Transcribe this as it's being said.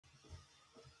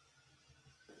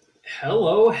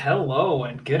Hello,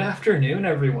 and good afternoon,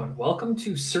 everyone. Welcome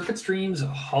to CircuitStream's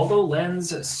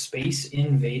HoloLens Space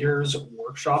Invaders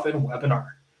workshop and webinar.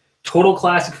 Total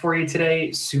classic for you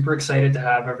today. Super excited to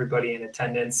have everybody in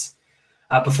attendance.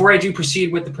 Before I do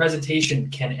proceed with the presentation,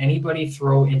 can anybody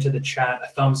throw into the chat a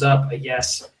thumbs up, a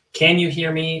yes? Can you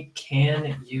hear me?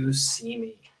 Can you see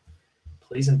me?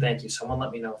 Please and thank you. Someone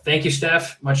let me know. Thank you,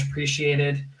 Steph. Much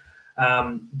appreciated.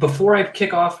 Before I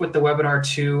kick off with the webinar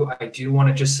too, I do want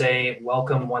to just say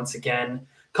welcome once again.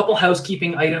 A couple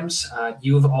housekeeping items.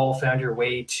 You've all found your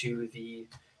way to the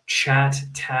chat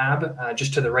tab,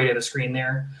 just to the right of the screen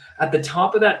there. At the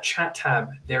top of that chat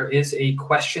tab, there is a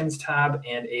questions tab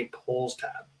and a polls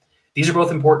tab. These are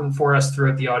both important for us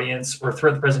throughout the audience, or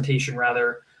throughout the presentation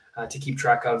rather, to keep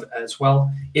track of as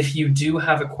well. If you do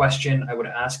have a question, I would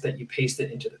ask that you paste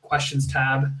it into the questions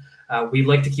tab. We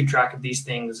like to keep track of these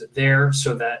things there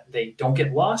so that they don't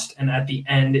get lost. And at the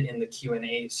end in the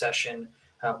Q&A session,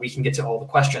 we can get to all the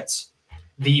questions.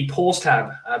 The polls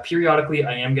tab, periodically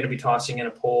I am going to be tossing in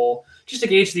a poll just to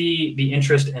gauge the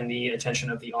interest and the attention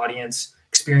of the audience,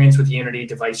 experience with Unity,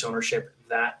 device ownership,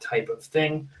 that type of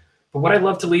thing. But what I'd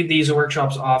love to lead these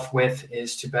workshops off with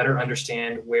is to better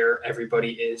understand where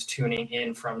everybody is tuning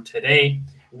in from today.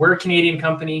 We're a Canadian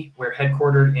company. We're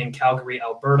headquartered in Calgary,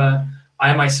 Alberta.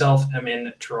 I myself am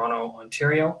in Toronto,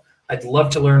 Ontario. I'd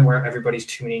love to learn where everybody's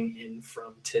tuning in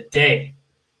from today.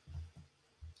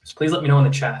 So please let me know in the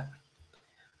chat.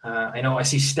 I know I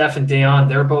see Steph and Dayon.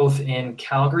 They're both in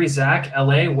Calgary. Zach,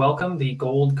 LA, welcome. The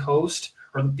Gold Coast,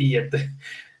 or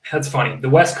that's funny. The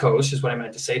West Coast is what I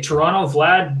meant to say. Toronto,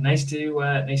 Vlad, nice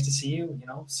to see you. You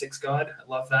know, Six God, I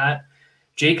love that.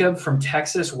 Jacob from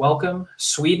Texas, welcome.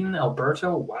 Sweden, Alberta,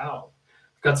 wow.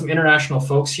 Got some international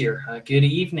folks here. Good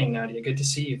evening, Nadia. Good to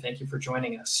see you. Thank you for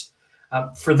joining us.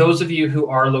 For those of you who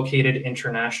are located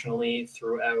internationally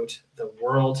throughout the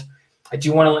world, I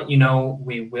do want to let you know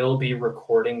we will be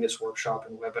recording this workshop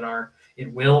and webinar.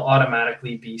 It will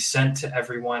automatically be sent to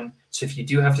everyone. So if you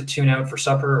do have to tune out for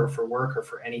supper or for work or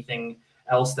for anything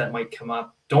else that might come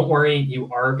up, don't worry, you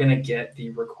are going to get the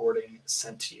recording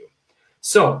sent to you.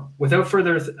 So without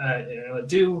further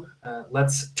ado,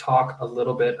 let's talk a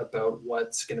little bit about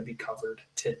what's going to be covered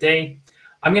today.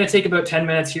 I'm going to take about 10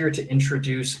 minutes here to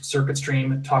introduce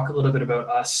CircuitStream, talk a little bit about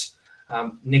us.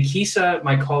 Nikisa,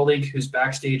 my colleague who's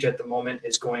backstage at the moment,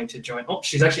 is going to join. Oh,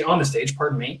 she's actually on the stage,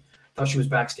 pardon me. Thought she was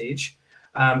backstage.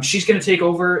 She's going to take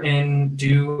over and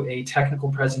do a technical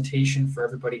presentation for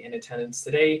everybody in attendance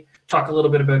today, talk a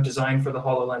little bit about design for the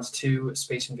HoloLens 2,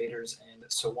 Space Invaders, and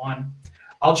so on.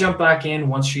 I'll jump back in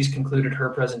once she's concluded her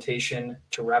presentation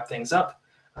to wrap things up,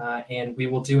 and we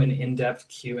will do an in-depth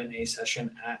Q&A session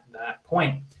at that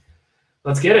point.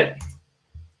 Let's get it.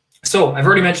 So I've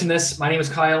already mentioned this. My name is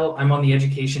Kyle. I'm on the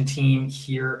education team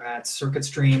here at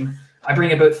CircuitStream. I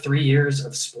bring about 3 years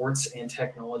of sports and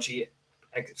technology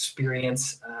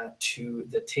experience to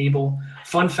the table.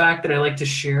 Fun fact that I like to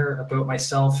share about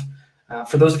myself.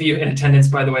 For those of you in attendance,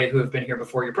 by the way, who have been here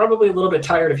before, you're probably a little bit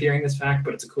tired of hearing this fact,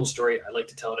 but it's a cool story. I like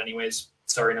to tell it anyways.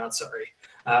 Sorry, not sorry.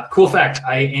 Cool fact,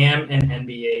 I am an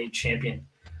NBA champion.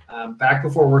 Back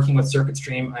before working with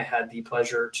CircuitStream, I had the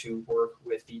pleasure to work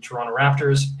with the Toronto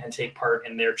Raptors and take part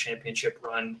in their championship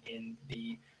run in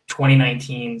the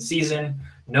 2019 season.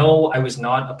 No, I was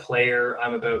not a player.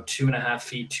 I'm about 2.5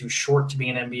 feet too short to be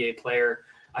an NBA player.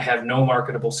 I have no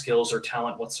marketable skills or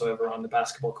talent whatsoever on the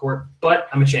basketball court, but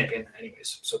I'm a champion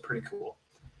anyways, so pretty cool.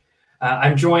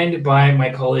 I'm joined by my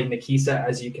colleague Nikisa.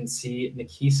 As you can see,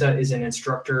 Nikisa is an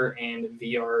instructor and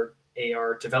VR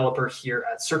AR developer here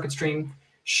at CircuitStream.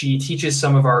 She teaches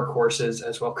some of our courses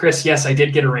as well. Chris, yes, I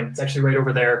did get a ring. It's actually right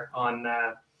over there on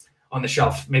the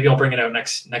shelf. Maybe I'll bring it out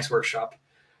next workshop.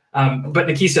 But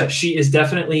Nikisa, she is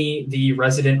definitely the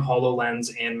resident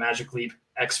HoloLens and Magic Leap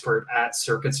expert at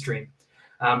CircuitStream.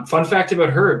 Fun fact about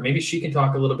her, maybe she can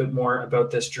talk a little bit more about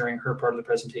this during her part of the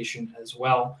presentation as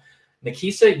well.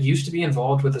 Nikisa used to be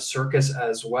involved with a circus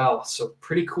as well, so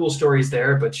pretty cool stories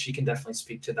there, but she can definitely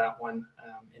speak to that one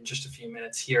in just a few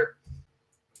minutes here.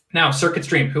 Now,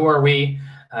 CircuitStream, who are we?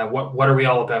 What are we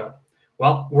all about?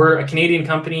 Well, we're a Canadian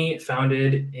company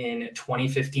founded in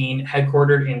 2015,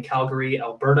 headquartered in Calgary,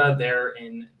 Alberta, there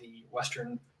in the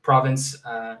Western province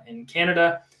in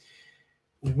Canada.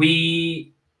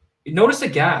 We noticed a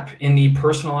gap in the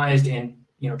personalized and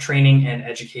training and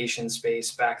education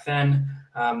space back then.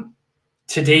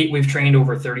 To date, we've trained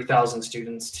over 30,000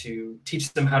 students to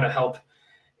teach them how to help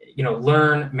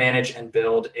learn, manage, and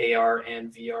build AR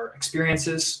and VR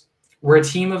experiences. We're a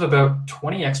team of about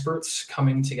 20 experts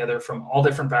coming together from all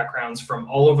different backgrounds from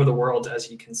all over the world,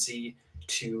 as you can see,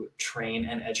 to train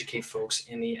and educate folks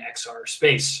in the XR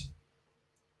space.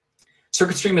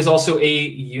 CircuitStream is also a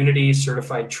Unity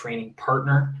certified training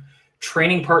partner.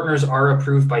 Training partners are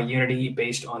approved by Unity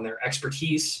based on their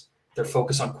expertise, their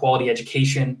focus on quality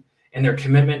education, and their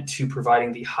commitment to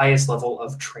providing the highest level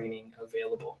of training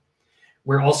available.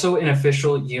 We're also an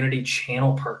official Unity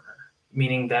channel partner,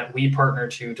 meaning that we partner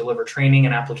to deliver training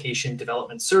and application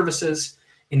development services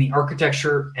in the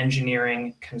architecture,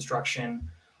 engineering, construction,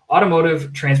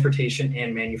 automotive, transportation,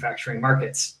 and manufacturing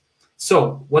markets.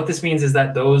 So what this means is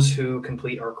that those who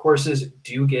complete our courses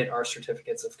do get our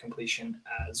certificates of completion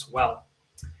as well.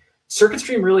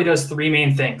 CircuitStream really does three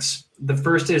main things. The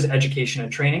first is education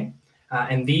and training.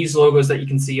 And these logos that you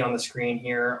can see on the screen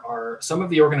here are some of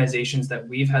the organizations that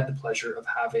we've had the pleasure of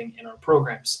having in our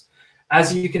programs.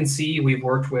 As you can see, we've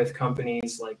worked with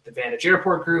companies like the Vantage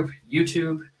Airport Group,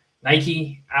 YouTube,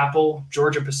 Nike, Apple,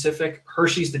 Georgia Pacific,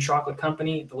 Hershey's, the chocolate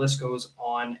company, the list goes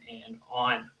on and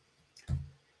on.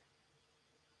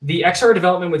 The XR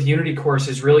Development with Unity course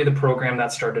is really the program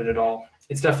that started it all.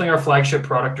 It's definitely our flagship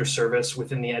product or service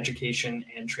within the education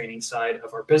and training side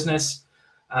of our business.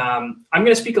 I'm going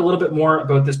to speak a little bit more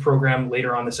about this program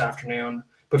later on this afternoon,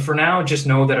 but for now, just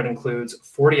know that it includes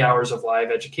 40 hours of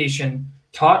live education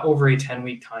taught over a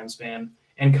 10-week time span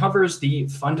and covers the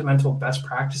fundamental best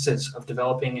practices of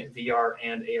developing VR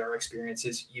and AR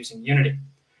experiences using Unity.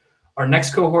 Our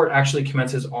next cohort actually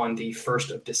commences on the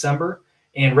 1st of December,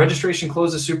 and registration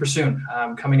closes super soon,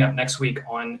 coming up next week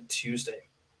on Tuesday.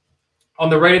 On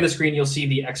the right of the screen, you'll see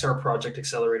the XR Project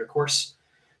Accelerator course.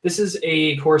 This is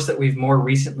a course that we've more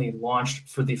recently launched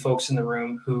for the folks in the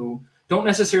room who don't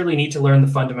necessarily need to learn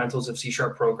the fundamentals of C#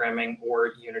 programming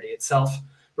or Unity itself,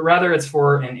 but rather it's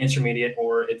for an intermediate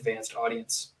or advanced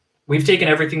audience. We've taken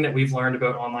everything that we've learned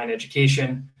about online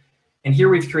education, and here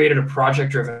we've created a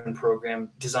project-driven program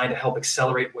designed to help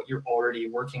accelerate what you're already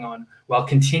working on while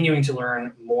continuing to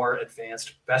learn more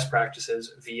advanced best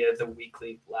practices via the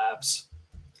weekly labs.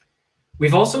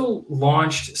 We've also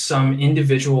launched some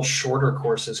individual shorter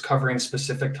courses covering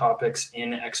specific topics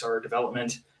in XR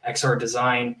development, XR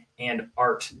design, and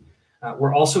art.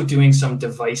 We're also doing some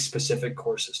device-specific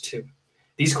courses too.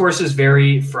 These courses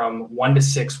vary from 1 to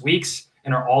 6 weeks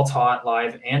and are all taught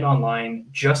live and online,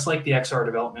 just like the XR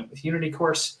Development with Unity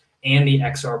course and the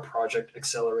XR Project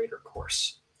Accelerator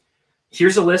course.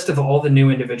 Here's a list of all the new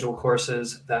individual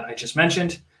courses that I just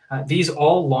mentioned. These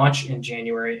all launch in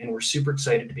January, and we're super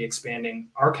excited to be expanding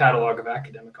our catalog of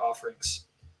academic offerings.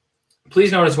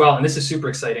 Please note as well, and this is super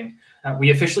exciting,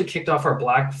 we officially kicked off our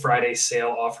Black Friday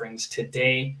sale offerings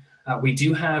today. We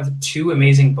do have 2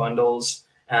 amazing bundles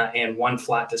and 1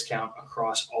 flat discount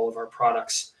across all of our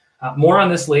products. More on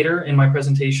this later in my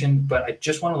presentation, but I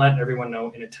just want to let everyone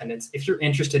know in attendance, if you're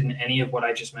interested in any of what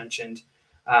I just mentioned,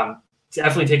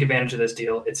 definitely take advantage of this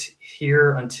deal. It's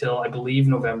here until, I believe,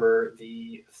 November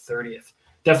the 30th.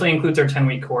 Definitely includes our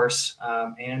 10-week course,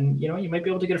 and you might be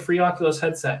able to get a free Oculus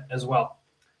headset as well.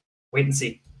 Wait and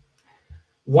see.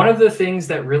 One of the things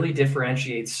that really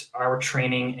differentiates our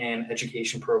training and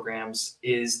education programs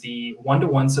is the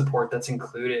one-to-one support that's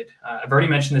included. I've already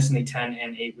mentioned this in the 10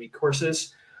 and 8-week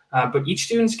courses, but each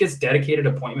student gets dedicated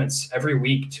appointments every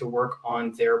week to work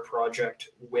on their project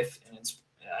with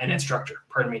an instructor,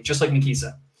 just like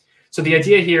Nikisa. So the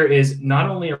idea here is not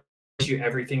only you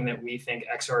everything that we think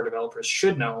XR developers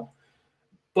should know,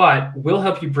 but we'll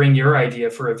help you bring your idea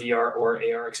for a VR or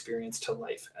AR experience to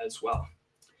life as well.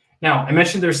 Now, I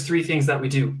mentioned there's 3 things that we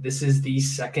do. This is the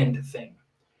second thing.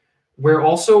 We're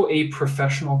also a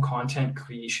professional content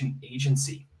creation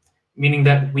agency, meaning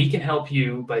that we can help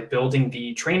you by building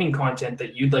the training content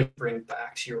that you'd like to bring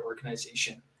back to your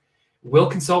organization. We'll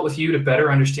consult with you to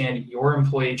better understand your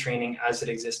employee training as it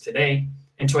exists today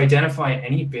and to identify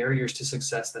any barriers to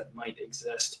success that might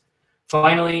exist.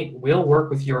 Finally, we'll work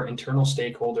with your internal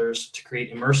stakeholders to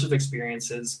create immersive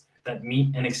experiences that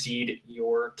meet and exceed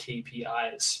your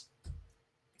KPIs.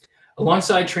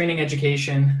 Alongside training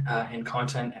education and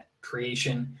content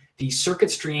creation, the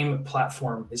CircuitStream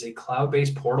platform is a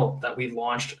cloud-based portal that we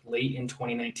launched late in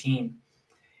 2019.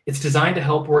 It's designed to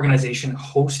help organizations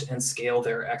host and scale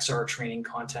their XR training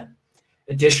content.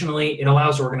 Additionally, it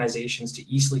allows organizations to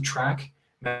easily track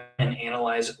and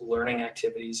analyze learning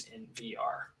activities in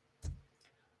VR.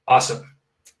 Awesome.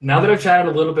 Now that I've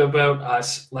chatted a little bit about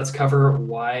us, let's cover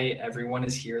why everyone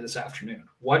is here this afternoon.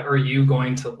 What are you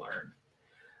going to learn?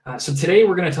 So today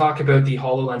we're going to talk about the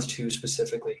HoloLens 2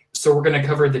 specifically. So we're going to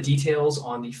cover the details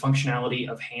on the functionality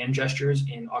of hand gestures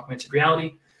in augmented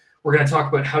reality. We're going to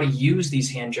talk about how to use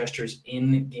these hand gestures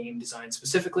in game design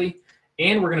specifically.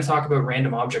 And we're going to talk about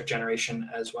random object generation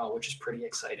as well, which is pretty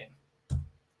exciting.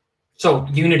 So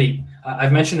Unity,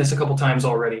 I've mentioned this a couple times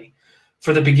already.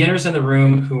 For the beginners in the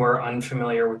room who are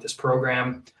unfamiliar with this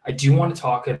program, I do want to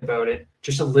talk about it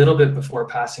just a little bit before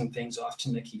passing things off to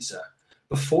Nikisa.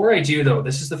 Before I do, though,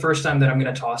 this is the first time that I'm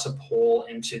going to toss a poll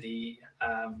into the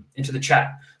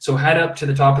chat. So head up to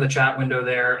the top of the chat window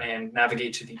there and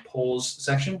navigate to the polls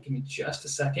section. Give me just a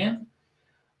second.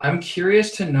 I'm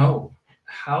curious to know,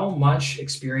 how much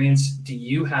experience do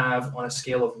you have on a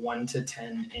scale of 1 to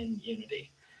 10 in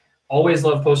Unity? Always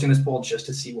love posting this poll just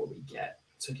to see what we get.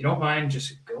 So if you don't mind,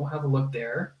 just go have a look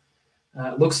there.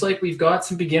 Looks like we've got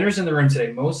some beginners in the room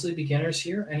today, mostly beginners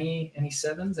here. Any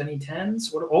 7s, any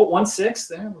 10s? What? Oh, 1 6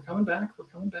 there. We're coming back. We're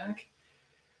coming back.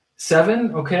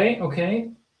 7. Okay.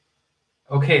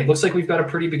 Looks like we've got a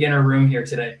pretty beginner room here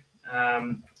today.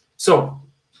 So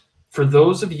for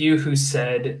those of you who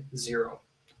said 0,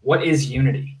 what is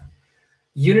Unity?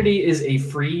 Unity is a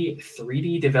free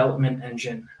 3D development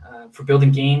engine for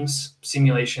building games,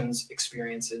 simulations,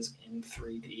 experiences in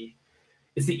 3D.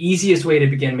 It's the easiest way to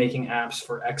begin making apps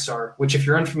for XR, which, if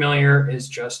you're unfamiliar, is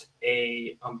just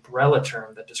an umbrella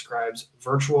term that describes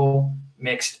virtual,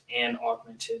 mixed, and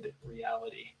augmented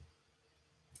reality.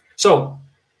 So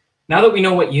now that we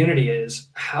know what Unity is,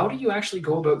 how do you actually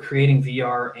go about creating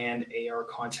VR and AR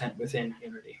content within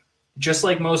Unity? Just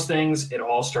like most things, it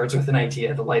all starts with an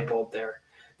idea, the light bulb there.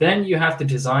 Then you have to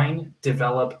design,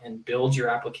 develop, and build your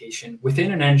application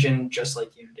within an engine just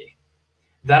like Unity.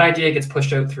 That idea gets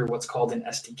pushed out through what's called an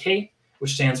SDK,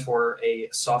 which stands for a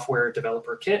software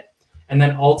developer kit. And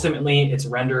then ultimately, it's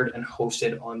rendered and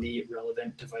hosted on the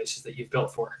relevant devices that you've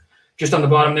built for. Just on the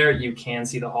bottom there, you can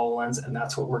see the HoloLens, and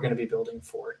that's what we're going to be building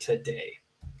for today.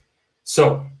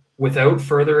 So without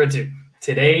further ado,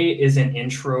 today is an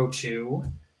intro to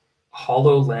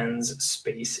HoloLens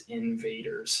Space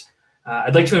Invaders.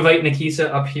 I'd like to invite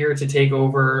Nikisa up here to take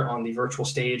over on the virtual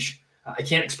stage. I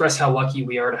can't express how lucky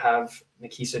we are to have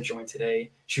Nikisa join today.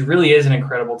 She really is an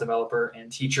incredible developer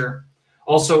and teacher.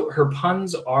 Also, her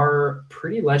puns are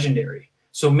pretty legendary.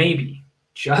 So maybe,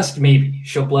 just maybe,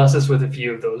 she'll bless us with a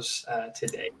few of those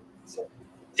today. So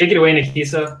take it away,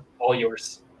 Nikisa, all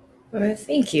yours. Well,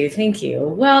 thank you, thank you.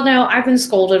 Well, now I've been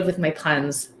scolded with my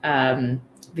puns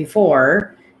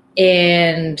before,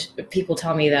 and people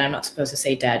tell me that I'm not supposed to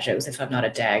say dad jokes if I'm not a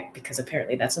dad, because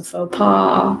apparently that's a faux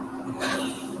pas.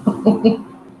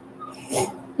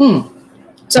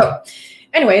 So,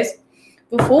 anyways,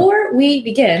 before we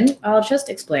begin, I'll just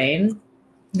explain.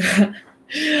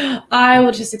 I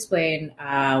will just explain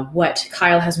what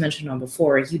Kyle has mentioned on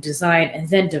before. You design and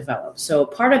then develop. So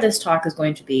part of this talk is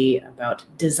going to be about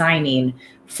designing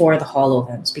for the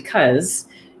HoloLens, because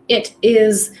it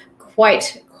is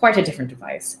quite a different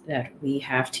device that we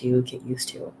have to get used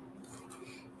to.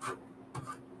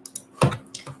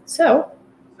 So,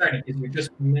 sorry, you're just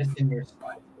missing your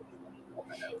slide.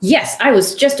 Yes, I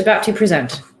was just about to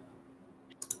present.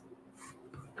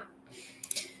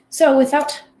 So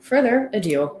without further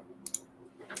ado,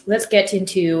 let's dive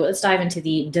into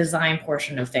the design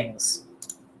portion of things.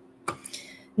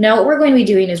 Now, what we're going to be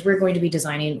doing is we're going to be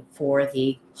designing for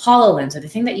the HoloLens. And the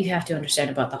thing that you have to understand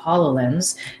about the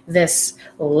HoloLens, this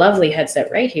lovely headset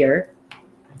right here,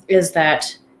 is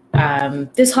that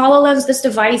this HoloLens, this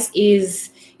device is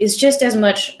just as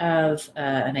much of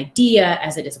an idea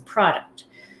as it is a product.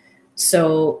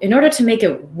 So in order to make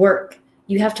it work,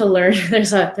 you have to learn,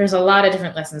 there's a lot of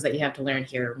different lessons that you have to learn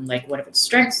here, like what are its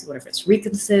strengths, what are its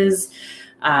weaknesses,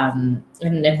 and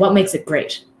what makes it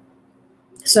great.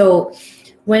 So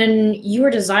when you are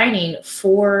designing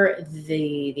for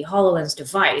the HoloLens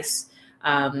device,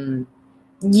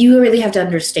 you really have to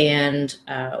understand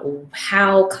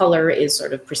how color is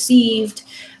sort of perceived,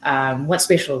 what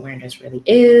spatial awareness really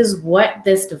is, what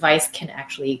this device can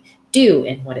actually do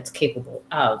and what it's capable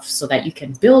of, so that you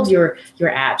can build your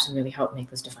apps and really help make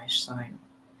this device shine.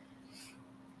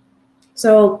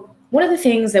 So one of the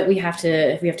things that we have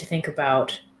to think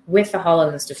about with the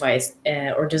HoloLens device,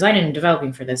 or designing and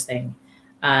developing for this thing,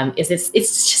 is it's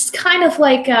just kind of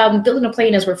like building a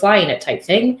plane as we're flying it type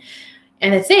thing.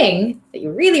 And the thing that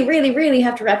you really, really, really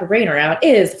have to wrap your brain around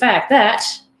is the fact that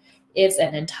it's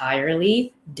an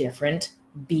entirely different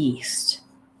beast.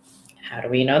 How do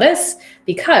we know this?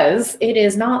 Because it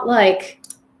is not like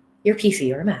your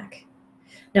PC or Mac.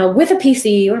 Now, with a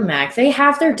PC or Mac, they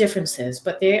have their differences,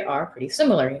 but they are pretty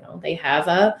similar. You know, they have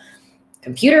a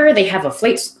computer, they have a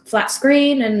flat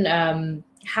screen, and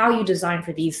how you design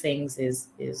for these things is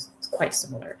quite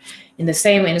similar. In the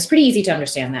same way, and it's pretty easy to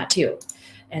understand that too.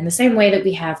 And the same way that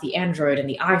we have the Android and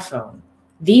the iPhone,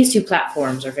 these two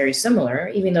platforms are very similar,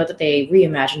 even though that they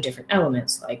reimagine different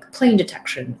elements like plane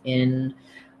detection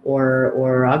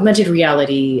or augmented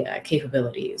reality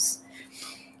capabilities.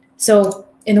 So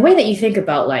in the way that you think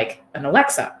about like an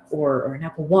Alexa or an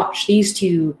Apple Watch. These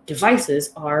two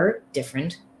devices are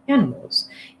different animals,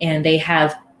 and they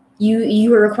have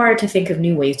you are required to think of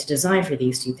new ways to design for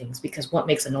these two things, because what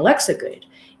makes an Alexa good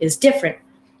is different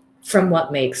from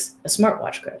what makes a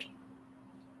smartwatch good.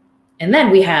 And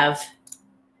then we have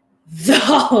the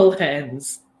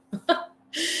HoloLens.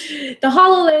 The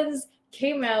HoloLens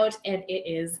came out, and it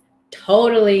is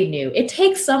totally new. It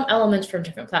takes some elements from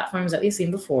different platforms that we've seen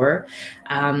before,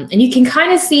 and you can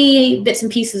kind of see bits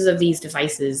and pieces of these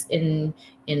devices in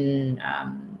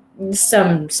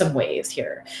some ways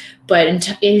here. But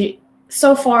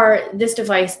so far, this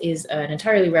device is an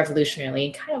entirely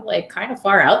revolutionary, kind of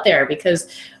far out there, because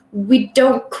we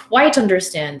don't quite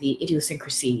understand the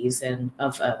idiosyncrasies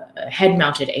of a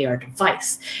head-mounted AR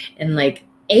device, and like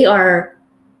AR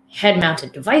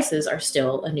head-mounted devices are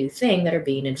still a new thing that are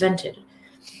being invented.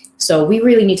 So we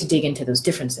really need to dig into those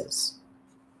differences.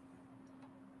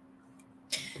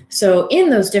 So in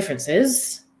those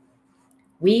differences,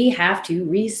 we have to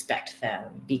respect them,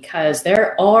 because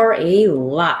there are a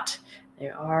lot.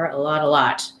 There are a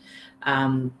lot.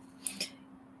 And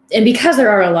because there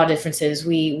are a lot of differences,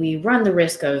 we run the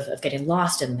risk of getting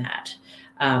lost in that.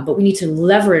 But we need to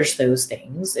leverage those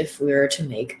things if we're to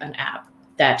make an app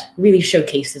that really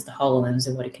showcases the HoloLens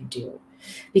and what it can do,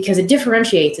 because it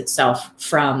differentiates itself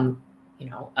from,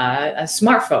 a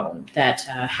smartphone that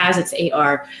has its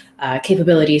AR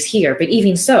capabilities here. But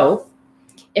even so,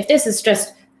 if this is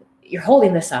just, you're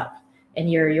holding this up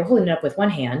and you're holding it up with one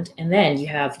hand, and then you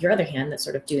have your other hand that's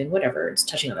sort of doing whatever, it's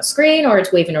touching on the screen or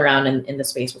it's waving around in the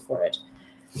space before it.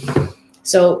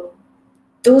 So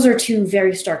those are two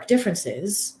very stark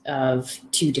differences of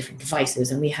two different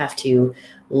devices, and we have to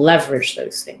leverage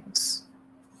those things.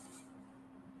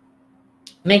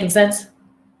 Making sense?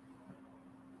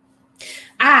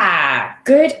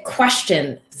 Good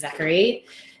question, Zachary.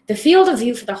 The field of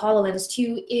view for the HoloLens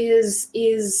 2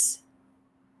 is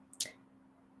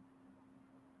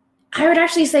I would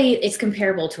actually say it's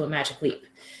comparable to a Magic Leap.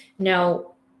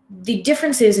 Now, the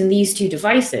differences in these two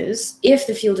devices, if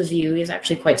the field of view is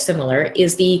actually quite similar,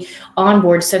 is the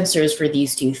onboard sensors for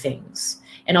these two things.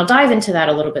 And I'll dive into that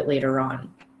a little bit later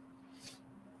on,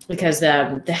 because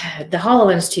the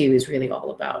HoloLens 2 is really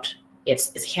all about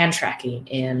it's hand tracking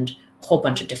and a whole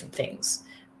bunch of different things.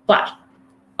 But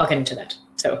I'll get into that.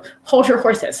 So hold your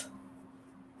horses.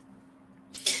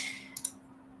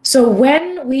 So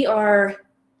when we are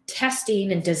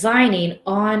testing and designing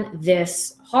on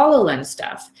this HoloLens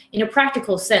stuff, in a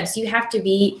practical sense, you have to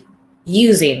be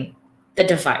using the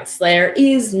device. There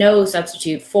is no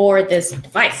substitute for this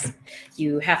device.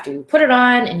 You have to put it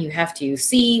on and you have to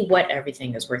see what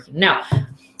everything is working. Now,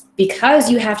 because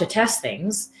you have to test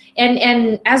things,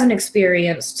 and as an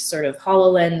experienced sort of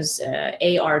HoloLens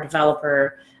AR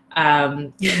developer,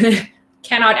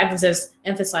 cannot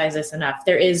emphasize this enough.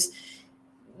 There is,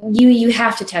 you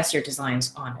have to test your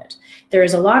designs on it. There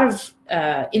is a lot of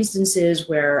instances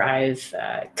where I've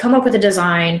come up with a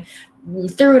design,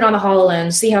 threw it on the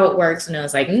HoloLens, see how it works, and I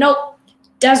was like, nope,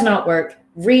 does not work,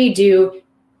 redo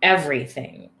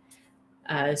everything.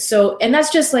 And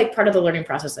that's just like part of the learning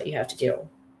process that you have to do.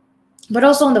 But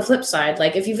also on the flip side,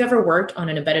 like if you've ever worked on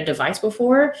an embedded device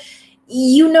before,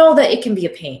 you know that it can be a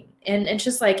pain. And it's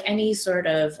just like any sort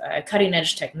of cutting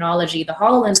edge technology, the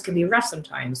HoloLens can be rough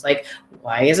sometimes. Like,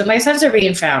 why isn't my sensor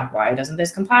being found? Why doesn't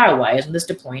this compile? Why isn't this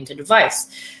deploying to device?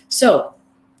 So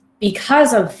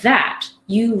because of that,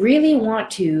 you really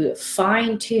want to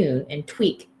fine tune and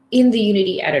tweak in the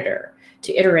Unity editor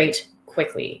to iterate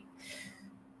quickly.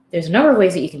 There's a number of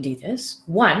ways that you can do this.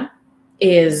 One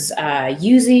is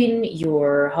using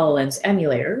your HoloLens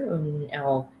emulator, and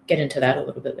I'll get into that a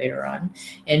little bit later on.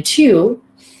 And two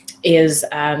is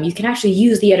you can actually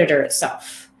use the editor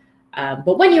itself.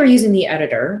 But when you're using the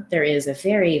editor, there is a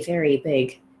very, very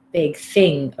big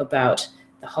thing about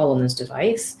the HoloLens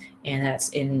device, and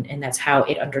that's how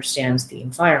it understands the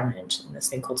environment in this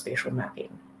thing called spatial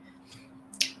mapping.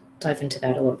 Dive into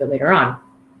that a little bit later on.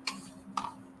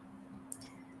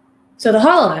 So the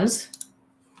HoloLens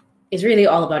is really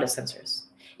all about its sensors.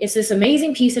 It's this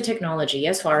amazing piece of technology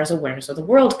as far as awareness of the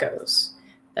world goes,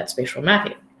 that's spatial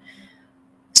mapping.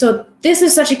 So this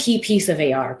is such a key piece of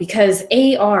AR, because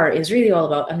AR is really all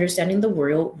about understanding the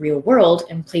real world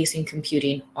and placing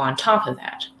computing on top of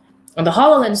that. And the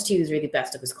HoloLens 2 is really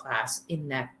best of its class in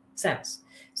that sense.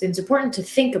 So it's important to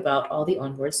think about all the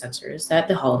onboard sensors that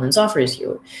the HoloLens offers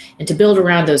you and to build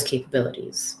around those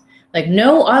capabilities. Like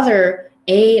no other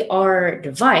AR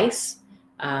device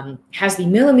has the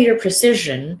millimeter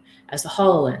precision as the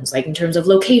HoloLens, like in terms of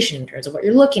location, in terms of what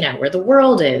you're looking at, where the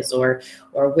world is, or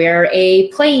where a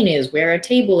plane is, where a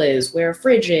table is, where a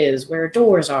fridge is, where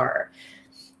doors are.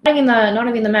 Not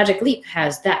even the Magic Leap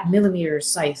has that millimeter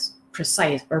size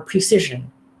precise or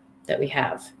precision that we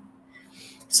have.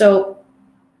 So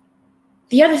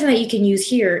the other thing that you can use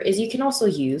here is you can also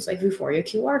use like Vuforia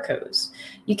QR codes.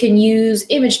 You can use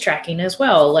image tracking as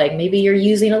well. Like maybe you're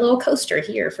using a little coaster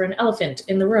here for an elephant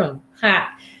in the room.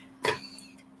 Ha.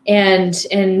 And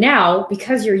now,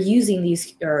 because you're using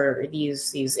these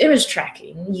image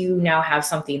tracking, you now have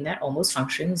something that almost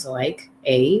functions like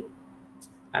a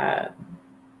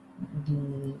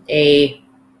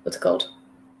what's it called?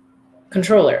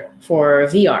 Controller for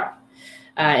VR.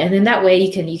 And then that way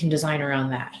you can design around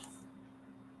that.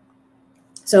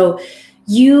 So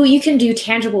you can do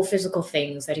tangible physical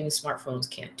things that even smartphones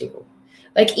can't do.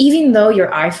 Like even though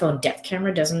your iPhone depth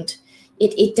camera doesn't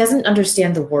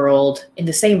understand the world in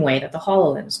the same way that the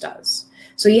HoloLens does.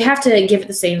 So you have to give it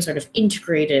the same sort of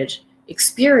integrated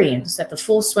experience that the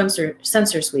full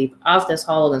sensor sweep of this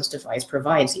HoloLens device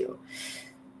provides you.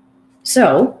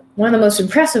 So one of the most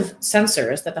impressive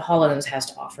sensors that the HoloLens has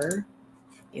to offer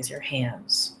is your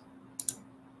hands.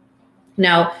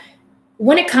 Now,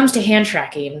 when it comes to hand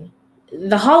tracking,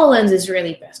 the HoloLens is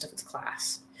really best of its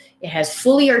class. It has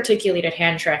fully articulated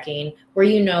hand tracking where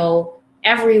you know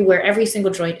where every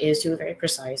single joint is to a very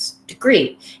precise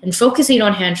degree. And focusing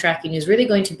on hand tracking is really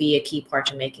going to be a key part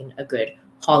to making a good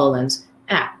HoloLens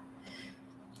app.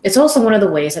 It's also one of the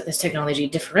ways that this technology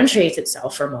differentiates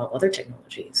itself from all other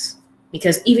technologies.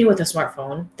 Because even with a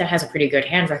smartphone that has a pretty good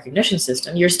hand recognition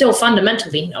system, you're still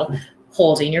fundamentally,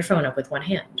 holding your phone up with one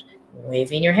hand,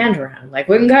 waving your hand around like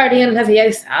Wingardium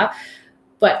Leviosa,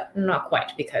 but not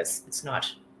quite because it's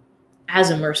not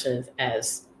as immersive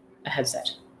as a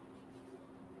headset.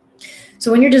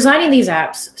 So when you're designing these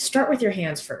apps, start with your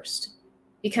hands first,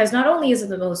 because not only is it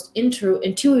the most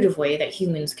intuitive way that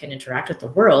humans can interact with the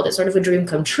world, it's sort of a dream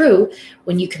come true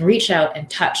when you can reach out and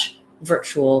touch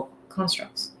virtual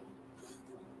constructs.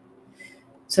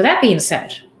 So that being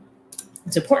said,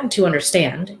 it's important to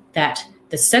understand that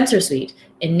the sensor suite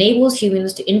enables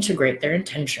humans to integrate their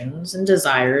intentions and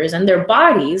desires and their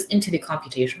bodies into the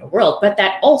computational world. But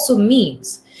that also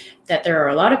means that there are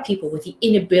a lot of people with the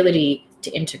inability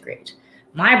to integrate.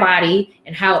 My body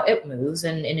and how it moves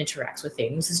and interacts with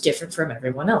things is different from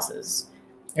everyone else's.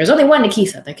 There's only one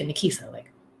Nikisa that can Nikisa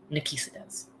like Nikisa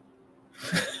does.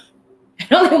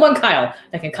 And only one Kyle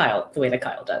that can Kyle the way that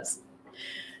Kyle does.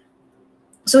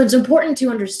 So it's important to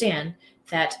understand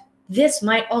that this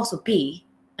might also be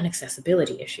an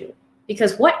accessibility issue.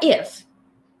 Because what if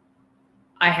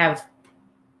I have,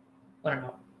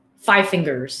 5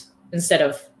 fingers instead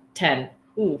of 10?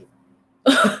 Ooh.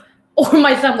 Or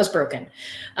my thumb was broken.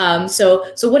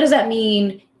 So what does that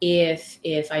mean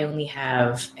if I only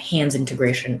have hands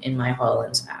integration in my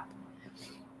HoloLens app?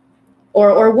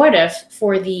 Or what if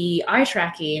for the eye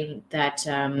tracking that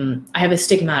I have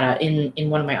astigmata in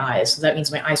one of my eyes, so that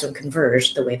means my eyes don't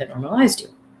converge the way that normal eyes do.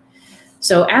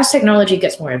 So as technology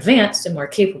gets more advanced and more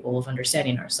capable of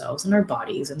understanding ourselves and our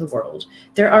bodies and the world,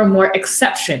 there are more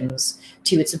exceptions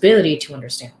to its ability to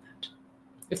understand that.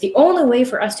 If the only way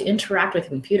for us to interact with a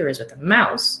computer is with a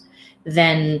mouse,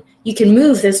 then you can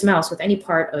move this mouse with any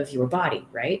part of your body,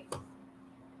 right?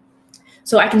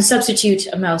 So I can substitute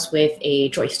a mouse with a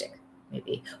joystick,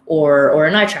 maybe, or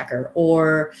an eye tracker,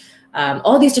 or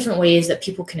all these different ways that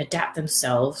people can adapt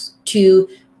themselves to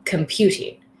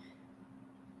computing.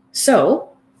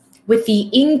 So with the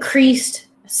increased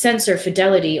sensor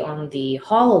fidelity on the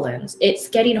HoloLens, it's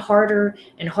getting harder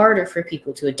and harder for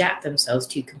people to adapt themselves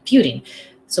to computing.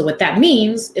 So what that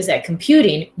means is that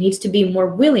computing needs to be more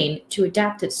willing to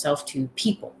adapt itself to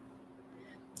people.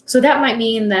 So that might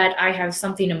mean that I have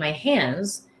something in my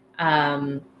hands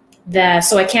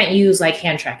so I can't use like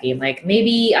hand tracking. Like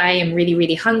maybe I am really,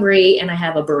 really hungry and I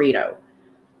have a burrito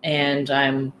and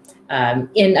I'm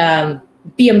in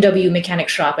BMW mechanic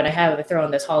shop and I have to throw on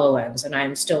this HoloLens and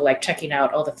I'm still like checking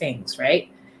out all the things,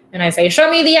 right? And I say, show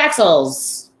me the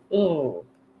axles. Ooh.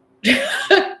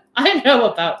 I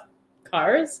know about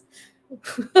cars.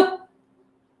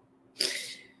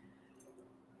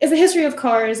 Is the history of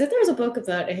cars, if there's a book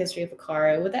about a history of a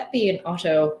car, would that be an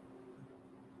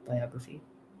autobiography?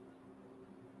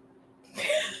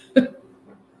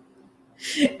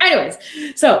 Anyways,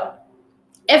 so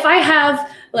if I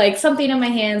have like something in my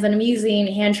hands and I'm using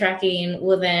hand tracking,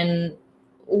 well then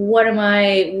what am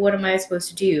I supposed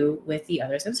to do with the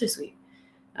other sensor suite?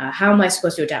 How am I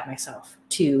supposed to adapt myself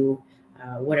to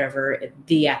whatever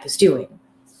the app is doing?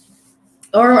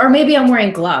 Or maybe I'm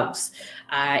wearing gloves.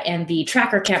 and the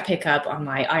tracker can't pick up on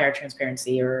my IR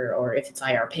transparency or if it's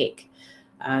IR opaque.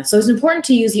 So it's important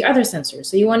to use the other sensors.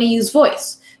 So you want to use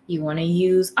voice, you want to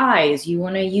use eyes, you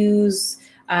want to use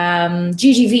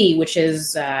GGV, which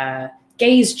is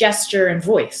gaze, gesture, and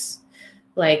voice.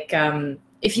 Like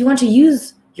if you want to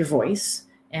use your voice,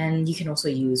 and you can also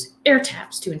use air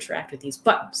taps to interact with these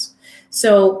buttons.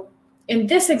 So in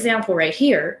this example right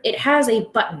here, it has a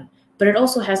button, but it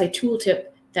also has a tooltip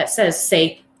that says,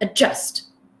 say, adjust.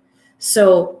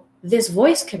 So this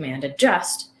voice command,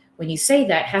 adjust, when you say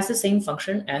that, has the same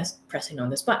function as pressing on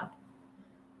this button.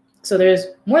 So there's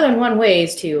more than one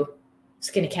ways to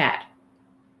skin a cat,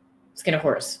 skin a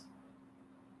horse.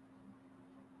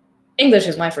 English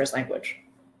is my first language.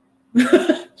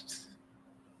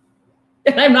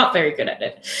 And I'm not very good at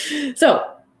it.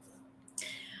 So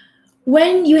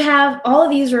when you have all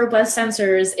of these robust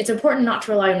sensors, it's important not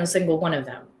to rely on a single one of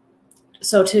them.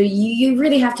 So you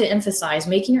really have to emphasize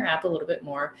making your app a little bit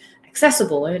more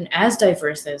accessible and as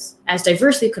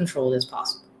diversely controlled as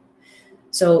possible.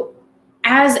 So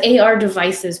as AR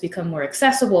devices become more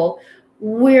accessible,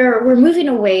 we're moving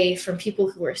away from people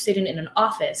who are sitting in an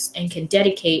office and can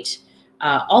dedicate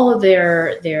all of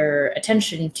their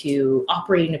attention to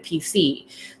operating a PC.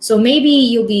 So maybe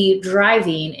you'll be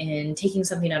driving and taking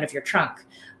something out of your trunk.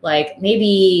 Like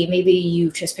maybe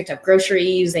you've just picked up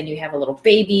groceries and you have a little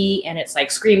baby and it's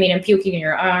like screaming and puking in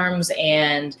your arms,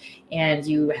 and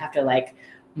you have to like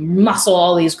muscle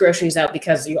all these groceries out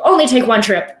because you only take one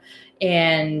trip,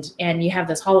 and you have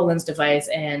this HoloLens device,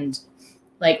 and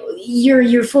like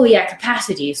you're fully at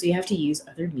capacity, so you have to use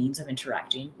other means of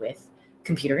interacting with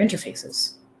computer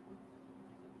interfaces.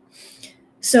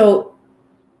 So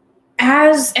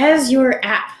as your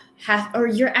app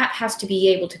has to be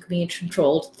able to be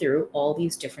controlled through all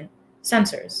these different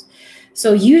sensors.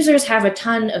 So users have a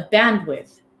ton of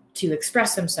bandwidth to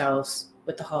express themselves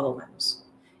with the HoloLens.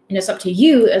 And it's up to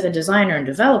you as a designer and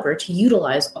developer to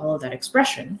utilize all of that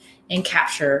expression and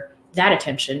capture that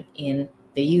attention in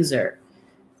the user.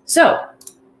 So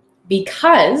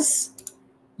because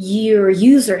your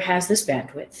user has this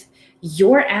bandwidth,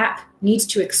 your app needs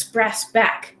to express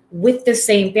back with the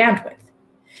same bandwidth.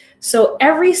 So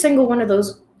every single one of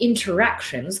those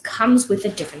interactions comes with a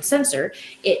different sensor.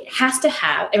 It has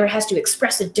to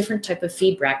express a different type of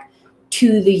feedback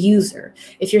to the user.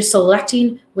 If you're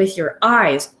selecting with your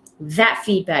eyes, that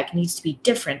feedback needs to be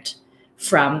different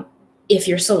from if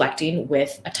you're selecting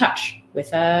with a touch,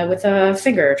 with a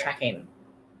finger tracking.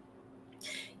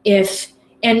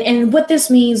 And what this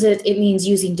means is it means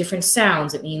using different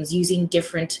sounds. It means using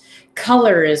different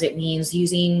colors. It means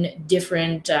using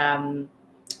different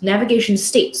navigation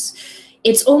states.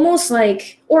 It's almost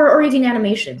like, or even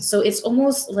animations. So it's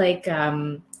almost like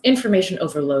information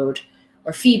overload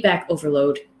or feedback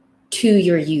overload to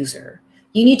your user.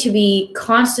 You need to be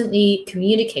constantly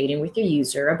communicating with your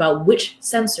user about which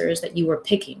sensors that you are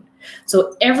picking.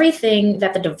 So everything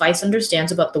that the device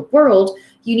understands about the world,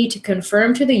 you need to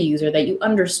confirm to the user that you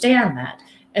understand that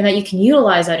and that you can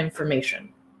utilize that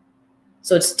information.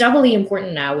 So it's doubly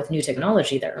important now with new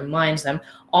technology that reminds them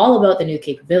all about the new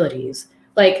capabilities.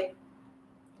 Like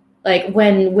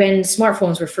when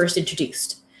smartphones were first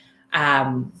introduced,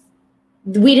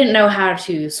 we didn't know how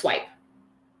to swipe.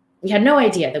 We had no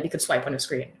idea that we could swipe on a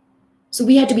screen. So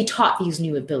we had to be taught these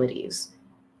new abilities.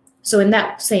 So in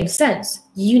that same sense,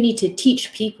 you need to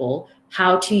teach people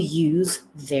how to use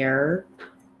their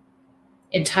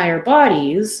entire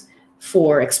bodies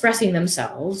for expressing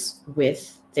themselves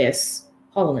with this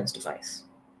HoloLens device.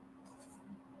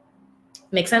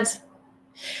 Make sense?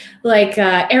 Like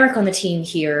Eric on the team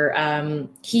here,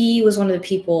 he was one of the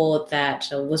people that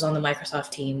was on the Microsoft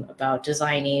team about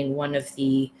designing one of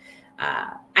the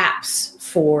apps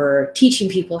for teaching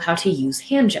people how to use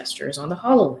hand gestures on the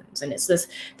HoloLens. And it's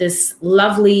this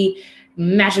lovely,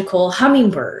 magical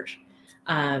hummingbird.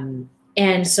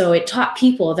 And so it taught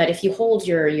people that if you hold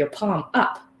your palm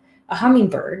up, a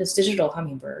hummingbird, this digital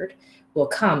hummingbird, will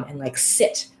come and like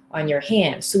sit on your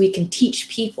hand. So we can teach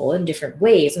people in different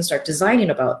ways and start designing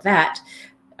about that,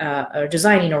 or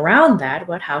designing around that,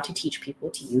 about how to teach people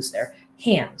to use their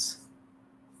hands.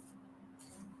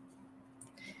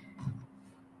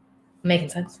 Making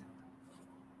sense?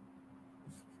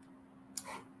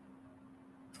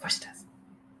 Of course it does.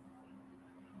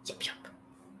 Yup, yup.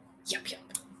 Yup, yup.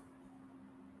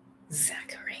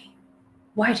 Zachary.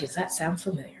 Why does that sound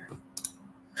familiar?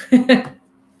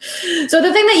 So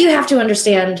the thing that you have to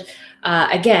understand,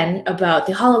 again, about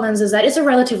the HoloLens is that it's a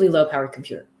relatively low-powered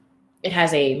computer. It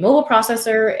has a mobile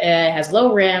processor, it has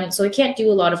low RAM, so it can't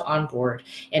do a lot of onboard,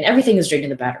 and everything is draining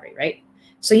the battery, right?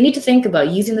 So you need to think about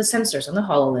using the sensors on the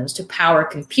HoloLens to power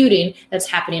computing that's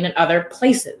happening in other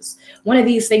places. One of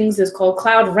these things is called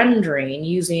cloud rendering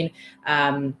using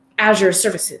Azure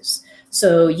services.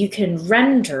 So you can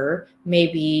render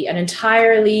maybe an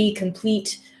entirely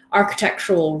complete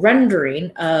architectural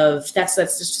rendering of that's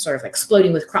just sort of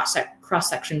exploding with cross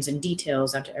sections and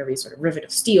details onto every sort of rivet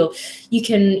of steel. You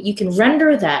can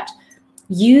render that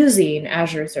using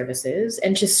Azure services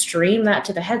and just stream that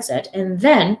to the headset, and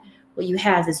then what you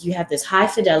have is you have this high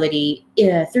fidelity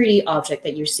 3D object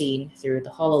that you're seeing through the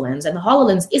HoloLens, and the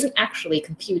HoloLens isn't actually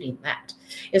computing that.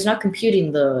 It's not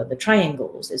computing the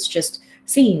triangles, it's just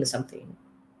seeing something.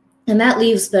 And that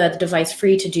leaves the device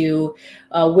free to do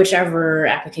whichever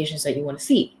applications that you want to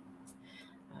see.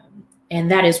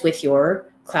 And that is with your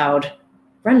cloud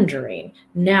rendering.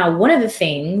 Now, one of the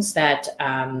things that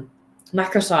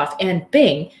Microsoft and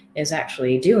Bing is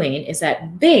actually doing is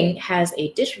that Bing has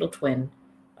a digital twin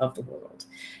of the world.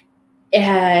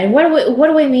 And what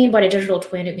do I mean by a digital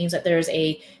twin? It means that there's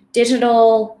a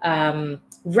digital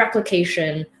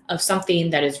replication of something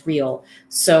that is real.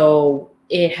 So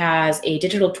it has a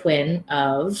digital twin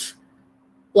of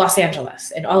Los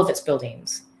Angeles and all of its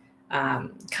buildings.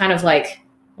 Kind of like,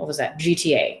 what was that,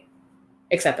 GTA,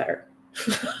 except better.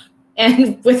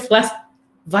 And with less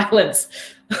violence.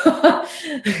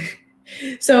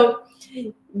 So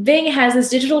Bing has this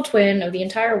digital twin of the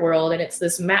entire world, and it's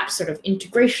this map sort of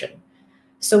integration.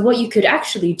 So what you could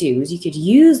actually do is you could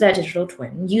use that digital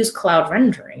twin, use cloud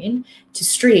rendering to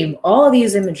stream all of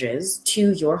these images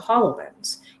to your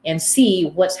HoloLens and see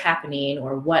what's happening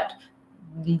or what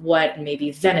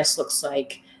maybe Venice looks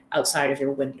like outside of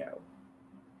your window.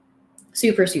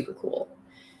 Super, super cool.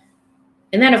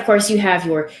 And then, of course, you have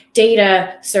your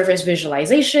data surface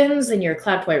visualizations and your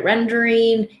cloud point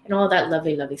rendering and all that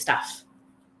lovely, lovely stuff.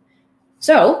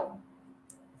 So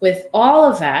with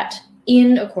all of that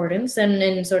in accordance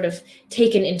and sort of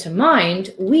taken into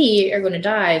mind, we are going to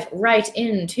dive right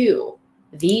into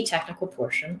the technical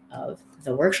portion of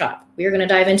the workshop. We are going to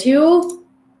dive into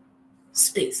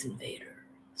Space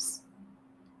Invaders.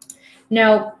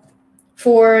 Now,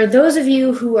 for those of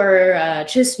you who are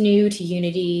just new to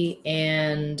Unity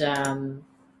and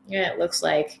yeah, it looks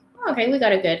like, okay, we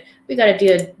got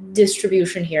a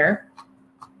distribution here.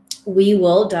 We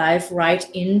will dive right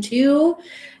into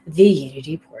the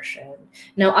Unity portion.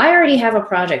 Now, I already have a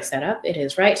project set up. It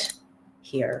is right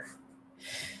here.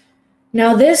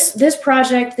 Now, this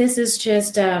project, this is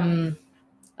just a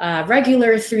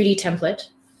regular 3D template.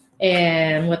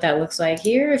 And what that looks like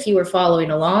here, if you were following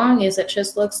along, is it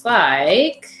just looks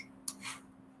like,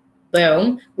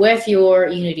 boom, with your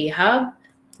Unity Hub,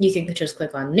 you can just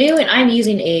click on New, and I'm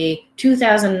using a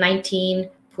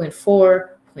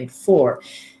 2019.4.4.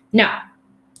 Now,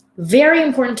 very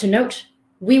important to note,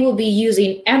 we will be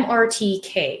using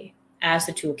MRTK as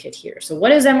the toolkit here. So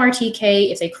what is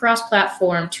MRTK? It's a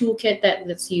cross-platform toolkit that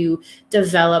lets you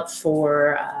develop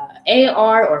for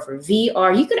AR or for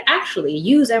VR. You could actually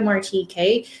use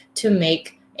MRTK to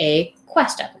make a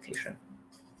Quest application.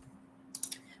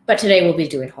 But today we'll be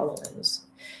doing HoloLens.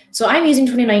 So I'm using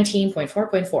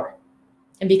 2019.4.4.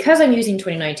 And because I'm using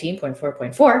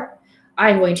 2019.4.4,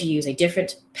 I'm going to use a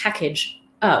different package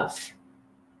of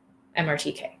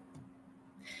MRTK.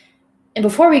 And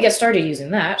before we get started using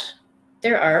that,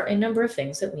 there are a number of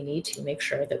things that we need to make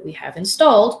sure that we have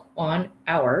installed on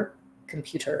our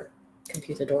computadora.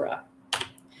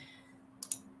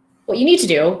 What you need to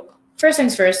do, first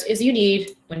things first, is you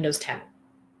need Windows 10.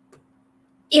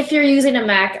 If you're using a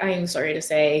Mac, I'm sorry to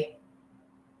say,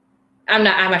 I'm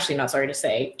actually not sorry to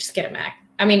say, just get a Mac.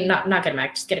 I mean, not get a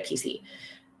Mac, just get a PC.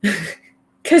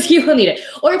 Because you will need it.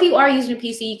 Or if you are using a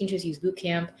PC, you can just use Boot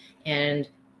Camp and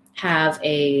have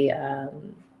a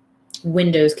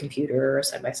Windows computer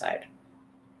side by side.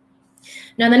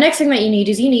 Now, the next thing that you need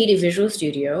is you need a Visual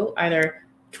Studio, either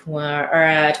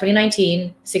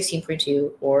 2019,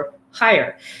 16.2, or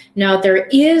higher. Now, there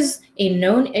is a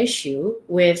known issue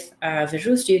with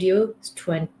Visual Studio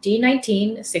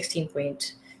 2019,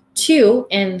 16.2,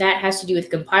 and that has to do with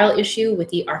compile issue with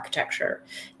the architecture.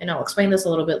 And I'll explain this a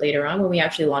little bit later on when we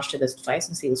actually launch to this device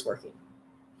and see this working.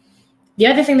 The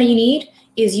other thing that you need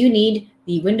is you need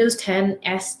the Windows 10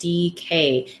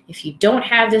 SDK. If you don't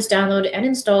have this downloaded and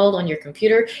installed on your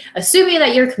computer, assuming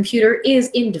that your computer is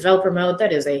in developer mode,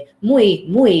 that is a muy,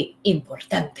 muy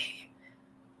importante.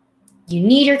 You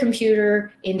need your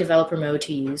computer in developer mode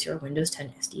to use your Windows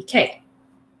 10 SDK.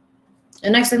 The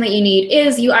next thing that you need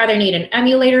is you either need an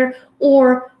emulator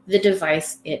or the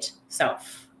device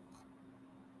itself.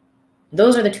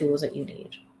 Those are the tools that you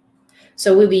need.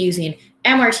 So we'll be using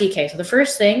MRTK. So the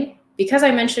first thing, because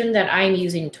I mentioned that I'm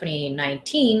using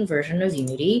 2019 version of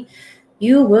Unity,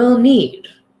 you will need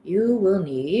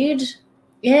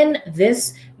in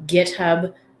this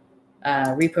GitHub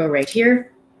repo right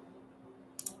here,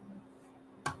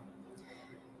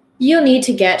 you'll need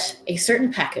to get a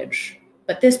certain package,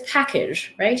 but this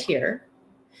package right here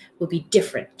will be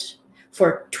different.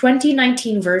 For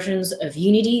 2019 versions of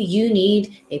Unity, you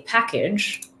need a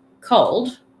package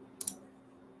called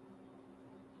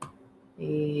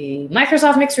the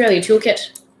Microsoft Mixed Reality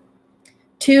Toolkit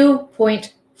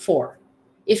 2.4.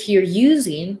 If you're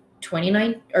using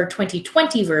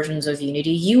 2020 versions of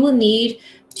Unity, you will need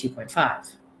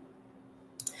 2.5.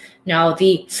 Now,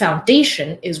 the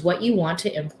foundation is what you want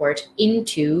to import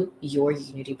into your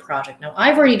Unity project. Now,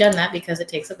 I've already done that because it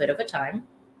takes a bit of a time.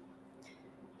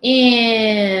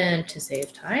 And to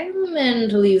save time and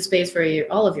to leave space for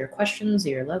all of your questions,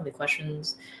 your lovely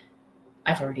questions,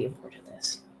 I've already imported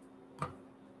this.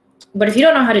 But if you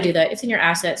don't know how to do that, it's in your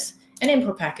assets, an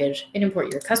import package, and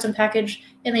import your custom package,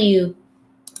 and then you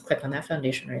click on that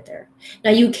foundation right there.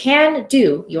 Now you can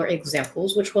do your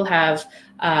examples, which will have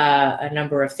a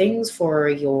number of things for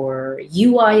your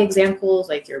UI examples,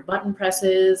 like your button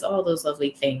presses, all those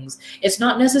lovely things. It's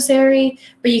not necessary,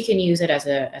 but you can use it as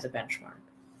a benchmark.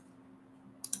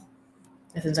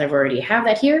 And since I've already have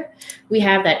that here, we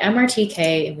have that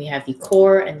MRTK and we have the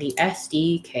core and the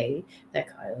SDK that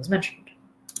Kyle has mentioned.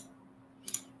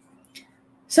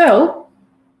 So,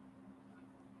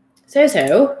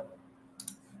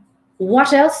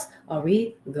 what else are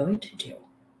we going to do?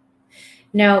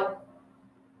 Now,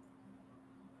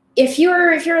 if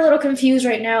you're a little confused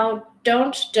right now,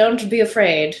 don't be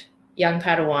afraid, young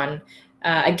Padawan.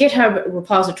 A GitHub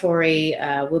repository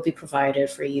will be provided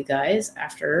for you guys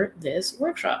after this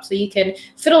workshop, so you can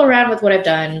fiddle around with what I've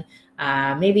done.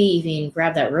 Maybe even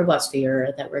grab that robot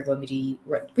sphere that we're going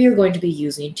to be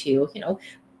using to,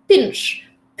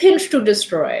 pinch to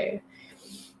destroy.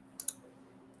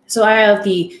 So I have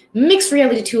the Mixed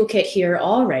Reality Toolkit here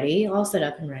already, all set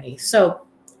up and ready. So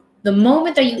the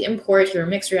moment that you import your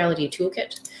Mixed Reality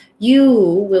Toolkit, you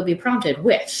will be prompted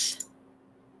with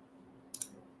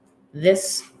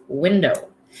this window.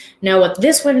 Now what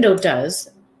this window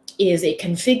does is it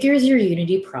configures your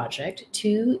Unity project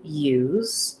to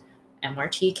use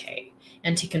MRTK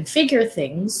and to configure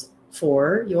things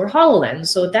for your HoloLens.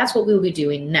 So that's what we'll be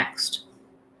doing next.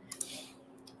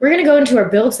 We're going to go into our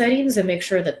build settings and make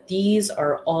sure that these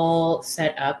are all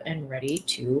set up and ready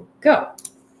to go.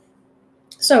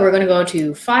 So we're going to go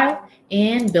to File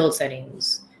and Build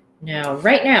Settings. Now,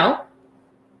 right now,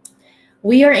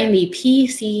 we are in the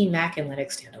PC Mac and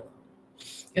Linux standalone.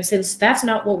 And since that's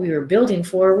not what we were building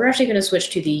for, we're actually going to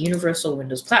switch to the Universal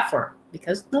Windows Platform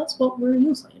because that's what we're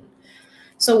using.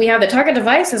 So we have the target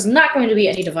device is not going to be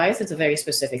any device. It's a very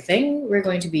specific thing. We're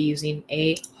going to be using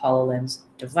a HoloLens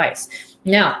device.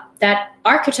 Now, that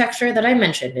architecture that I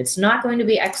mentioned, it's not going to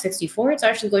be x64. It's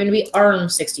actually going to be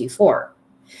ARM64.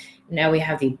 Now we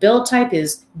have the build type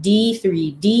is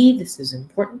D3D. This is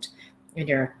important. And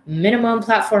your minimum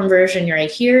platform version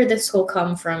right here, this will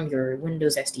come from your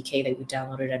Windows SDK that you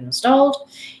downloaded and installed.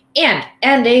 And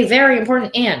a very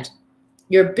important and,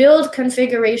 your build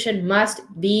configuration must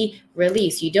be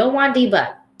released. You don't want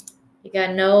debug. You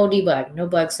got no debug, no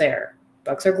bugs there.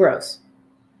 Bugs are gross.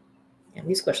 And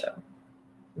we squish them.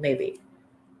 Maybe.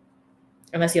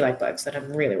 Unless you like bugs, then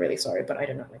I'm really, really sorry, but I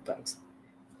do not like bugs.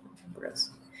 Gross.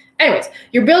 Anyways,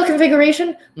 your build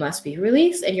configuration must be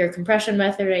released, and your compression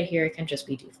method right here can just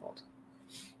be default.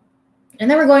 And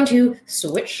then we're going to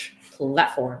switch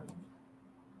platform.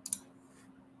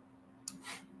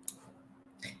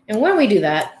 And when we do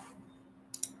that,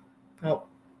 oh,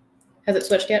 has it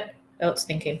switched yet? Oh, it's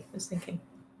thinking. It's thinking.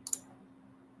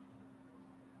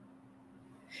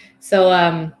 So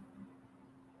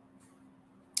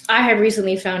I had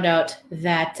recently found out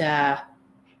that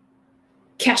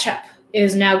Catch Up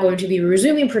is now going to be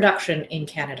resuming production in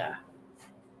Canada.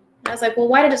 And I was like, well,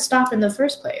 why did it stop in the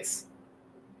first place?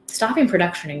 Stopping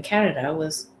production in Canada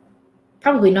was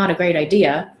probably not a great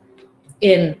idea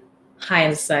in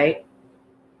hindsight.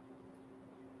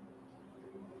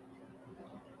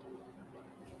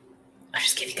 I'll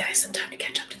just give you guys some time to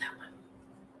catch up to that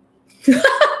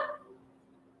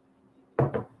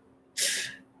one.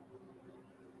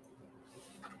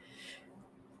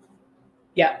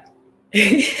 Yeah.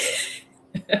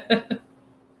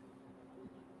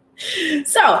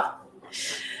 So,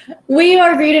 we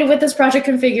are greeted with this project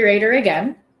configurator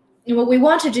again. And what we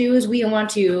want to do is we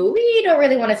don't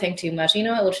really want to think too much. You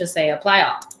know what? Let's just say apply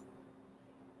all.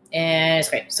 And it's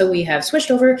great. So we have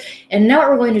switched over. And now what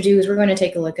we're going to do is we're going to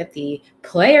take a look at the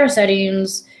player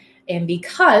settings. And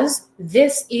because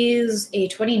this is a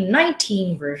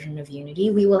 2019 version of Unity,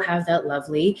 we will have that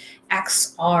lovely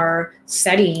XR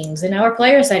settings in our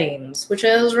player settings, which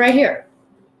is right here.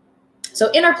 So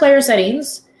in our player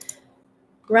settings,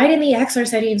 right in the XR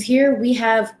settings here, we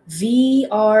have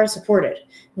VR supported.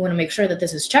 We want to make sure that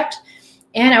this is checked.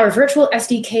 And our virtual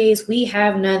SDKs, we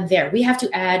have none there. We have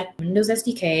to add Windows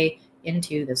SDK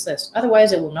into this list.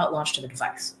 Otherwise, it will not launch to the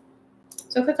device.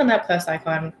 So click on that plus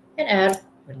icon and add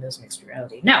Windows Mixed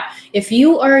Reality. Now, if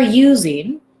you are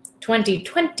using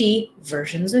 2020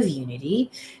 versions of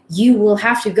Unity, you will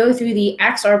have to go through the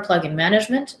XR plugin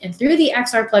management, and through the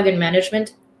XR plugin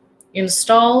management,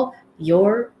 install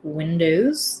your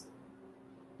Windows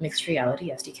Mixed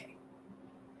Reality SDK.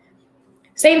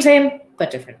 Same, but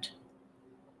different.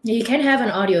 You can have an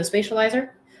audio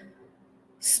spatializer,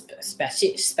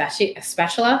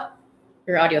 spatula,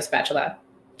 or audio spatula.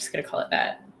 I'm just gonna call it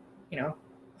that, you know.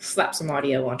 Slap some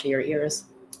audio onto your ears.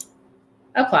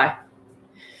 Apply.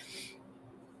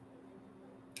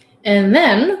 And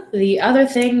then the other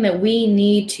thing that we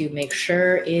need to make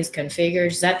sure is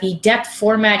configured is that the depth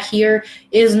format here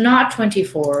is not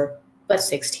 24, but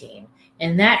 16.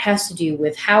 And that has to do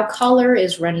with how color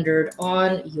is rendered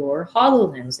on your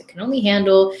HoloLens. It can only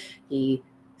handle the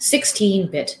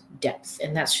 16-bit depth,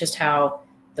 and that's just how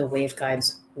the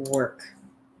waveguides work.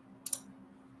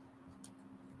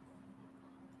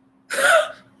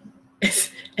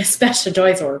 Especially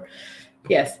Joythor.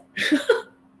 Yes.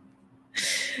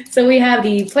 So we have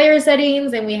the player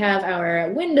settings and we have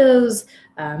our Windows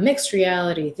mixed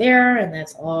reality there, and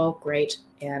that's all great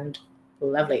and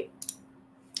lovely.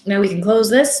 Now we can close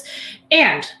this,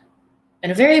 and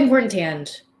a very important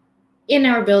and in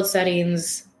our build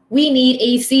settings, we need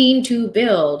a scene to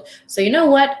build. So you know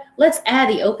what? Let's add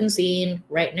the open scene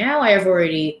right now. I have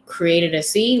already created a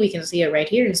scene. We can see it right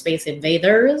here in Space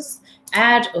Invaders.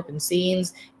 Add open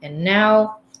scenes, and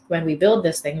now when we build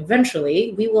this thing,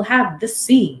 eventually we will have this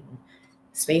scene,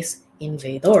 Space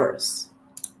Invaders.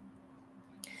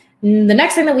 The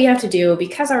next thing that we have to do,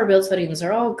 because our build settings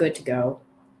are all good to go,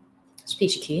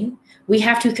 speechy keen, we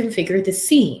have to configure the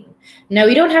scene. Now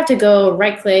we don't have to go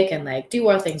right-click and like do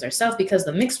our things ourselves, because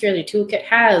the Mixed Reality Toolkit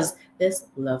has this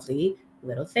lovely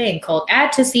little thing called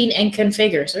Add to Scene and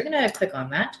Configure. So we're gonna click on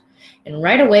that, and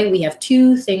right away we have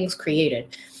two things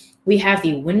created. We have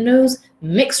the Windows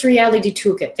Mixed Reality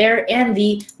Toolkit there and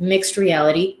the Mixed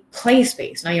Reality Play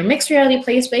Space. Now your Mixed Reality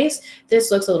Play Space,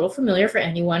 this looks a little familiar for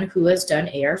anyone who has done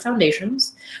AR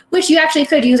Foundations, which you actually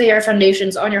could use AR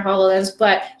Foundations on your HoloLens,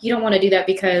 but you don't want to do that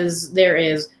because there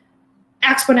is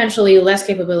exponentially less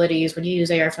capabilities when you use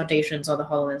AR Foundations on the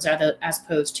HoloLens as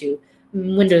opposed to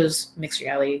Windows Mixed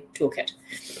Reality Toolkit.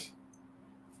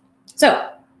 So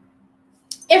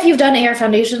if you've done AR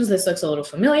Foundations, this looks a little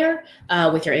familiar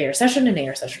with your AR Session and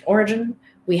AR Session Origin.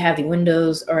 We have the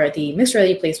Windows or the Mixed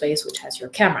Reality Play Space, which has your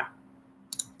camera.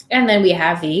 And then we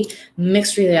have the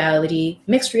Mixed Reality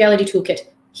Toolkit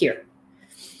here.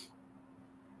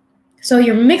 So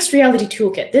your Mixed Reality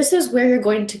Toolkit, this is where you're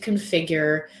going to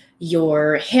configure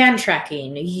your hand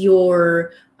tracking,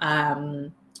 your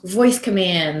voice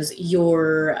commands,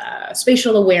 your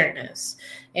spatial awareness,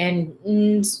 and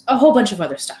a whole bunch of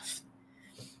other stuff.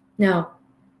 Now,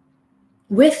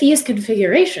 with these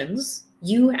configurations,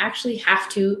 you actually have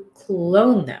to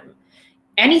clone them.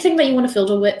 Anything that you want to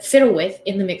fiddle with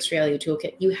in the Mixed Reality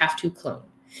Toolkit, you have to clone.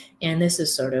 And this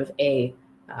is sort of a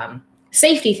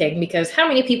safety thing, because how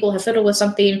many people have fiddled with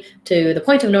something to the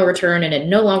point of no return and it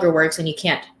no longer works and you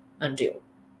can't undo?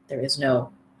 There is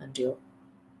no undo.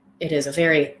 It is a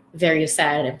very, very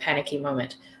sad and panicky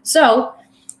moment. So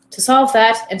to solve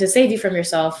that and to save you from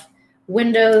yourself,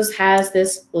 Windows has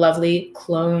this lovely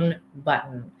clone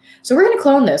button. So we're going to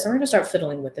clone this, and we're going to start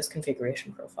fiddling with this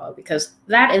configuration profile, because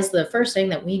that is the first thing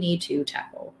that we need to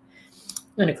tackle.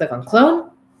 I'm going to click on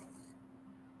clone.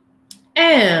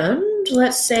 And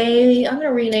let's say I'm going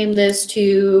to rename this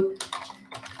to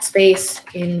Space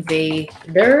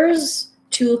Invaders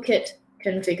Toolkit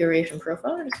Configuration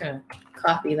Profile. I'm just going to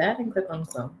copy that and click on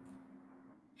clone.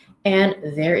 And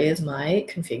there is my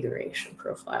configuration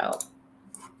profile.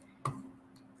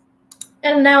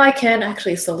 And now I can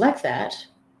actually select that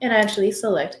and actually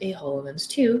select a HoloLens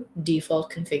 2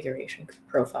 default configuration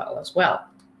profile as well.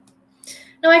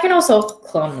 Now I can also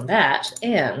clone that,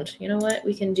 and you know what?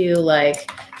 We can do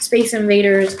like Space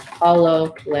Invaders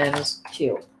HoloLens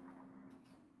 2.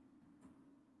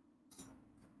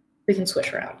 We can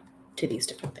switch around to these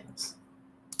different things.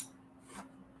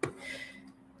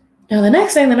 Now the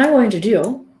next thing that I'm going to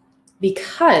do,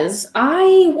 because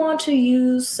I want to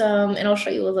use some, and I'll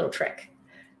show you a little trick.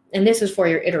 And this is for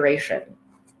your iteration.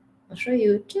 I'll show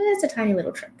you just a tiny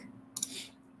little trick.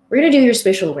 we're going to do your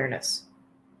spatial awareness.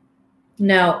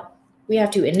 Now, we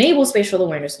have to enable spatial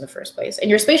awareness in the first place. And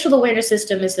your spatial awareness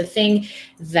system is the thing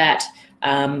that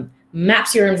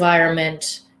maps your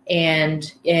environment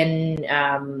and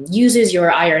uses your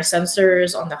IR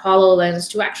sensors on the HoloLens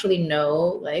to actually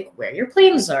know like where your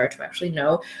planes are, to actually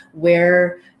know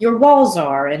where your walls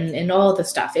are, and all the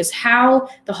stuff. Is how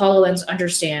the HoloLens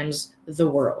understands the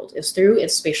world, is through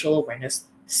its spatial awareness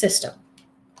system.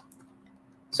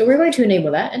 So we're going to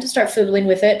enable that, and to start fiddling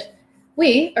with it,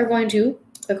 we are going to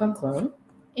click on clone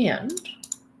and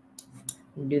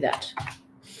do that.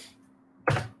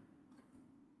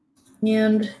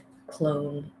 And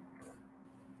clone.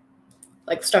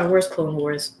 Like Star Wars Clone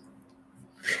Wars.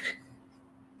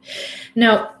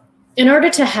 Now, in order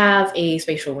to have a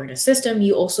spatial awareness system,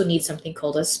 you also need something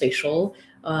called a spatial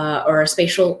or a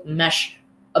spatial mesh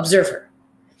observer.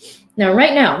 Now,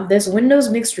 right now, this Windows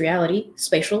Mixed Reality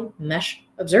Spatial Mesh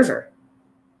Observer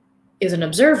is an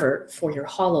observer for your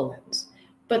HoloLens.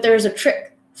 But there's a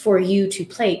trick for you to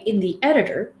play in the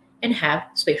editor and have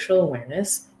spatial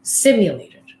awareness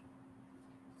simulated.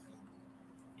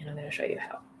 And I'm going to show you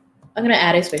how. I'm going to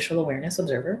add a spatial awareness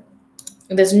observer.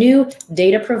 And this new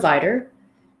data provider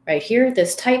right here,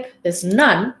 this type, this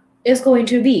none, is going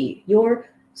to be your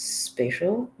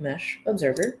spatial mesh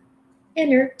observer and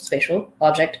your spatial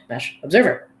object mesh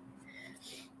observer.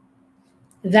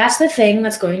 That's the thing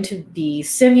that's going to be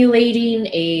simulating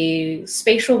a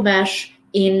spatial mesh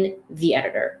in the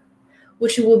editor,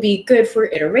 which will be good for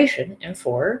iteration and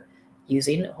for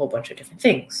using a whole bunch of different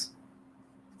things.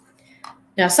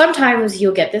 Now, sometimes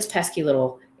you'll get this pesky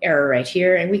little error right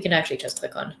here, and we can actually just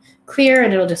click on clear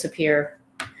and it'll disappear.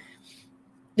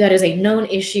 That is a known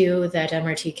issue that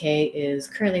MRTK is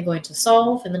currently going to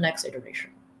solve in the next iteration.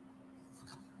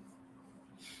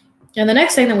 Now, the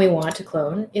next thing that we want to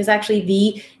clone is actually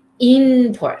the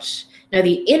input. Now,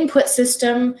 the input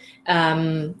system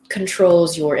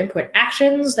controls your input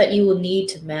actions that you will need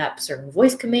to map certain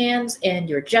voice commands and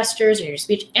your gestures and your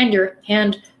speech and your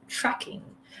hand tracking.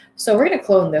 So we're going to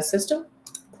clone this system.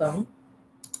 Clone.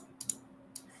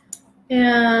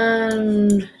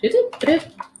 And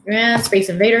Space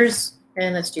Invaders.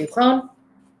 And let's do clone.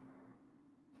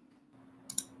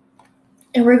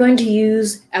 And we're going to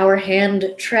use our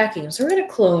hand tracking. So we're going to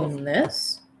clone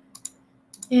this.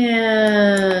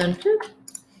 And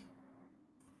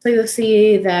so you'll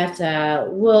see that,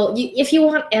 well, if you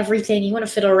want everything, you want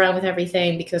to fiddle around with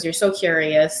everything because you're so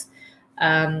curious,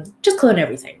 just clone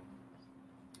everything.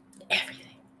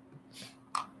 Everything.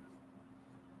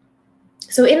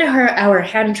 So in our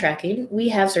hand tracking, we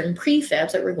have certain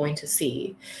prefabs that we're going to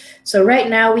see. So right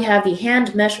now we have the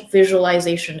hand mesh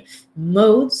visualization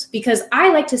modes. Because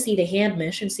I like to see the hand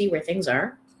mesh and see where things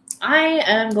are, I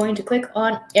am going to click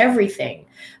on everything.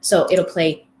 So it'll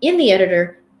play in the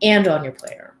editor and on your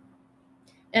player.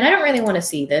 And I don't really want to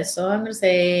see this, so I'm going to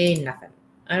say nothing.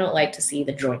 I don't like to see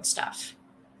the joint stuff.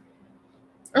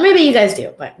 Or maybe you guys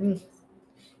do, but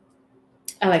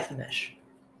I like the mesh.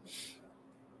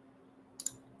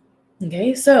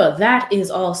 Okay, so that is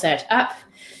all set up.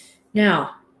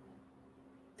 Now,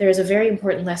 there's a very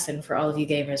important lesson for all of you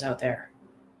gamers out there,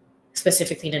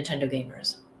 specifically Nintendo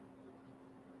gamers.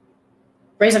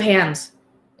 Raise of hands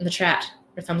in the chat,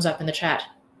 or thumbs up in the chat.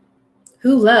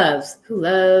 Who loves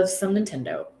some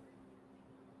Nintendo?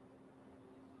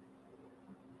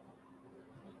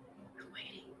 I'm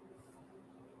waiting.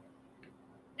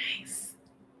 Nice.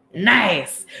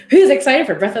 Nice. Who's excited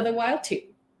for Breath of the Wild 2?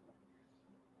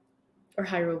 Or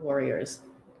Hyrule Warriors?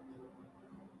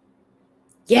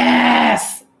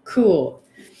 Yes! Cool.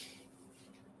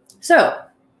 So,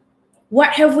 what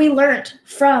have we learned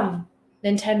from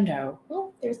Nintendo?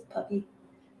 Oh, there's the puppy.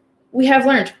 We have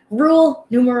learned rule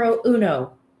numero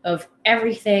uno of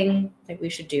everything that we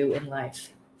should do in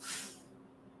life.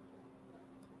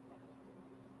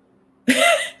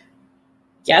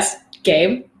 Yes,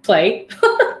 game, play.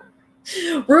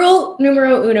 Rule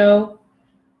numero uno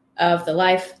of the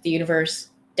life, the universe,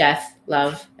 death,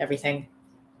 love, everything.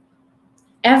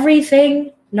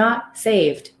 Everything not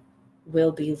saved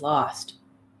will be lost.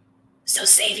 So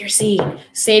save your scene.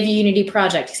 Save your Unity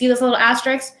project. See this little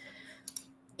asterisk?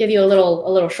 Give you a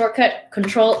little shortcut,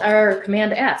 Control or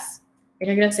Command S, and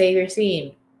you're gonna save your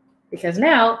scene. Because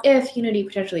now, if Unity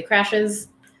potentially crashes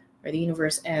or the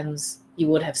universe ends, you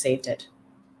would have saved it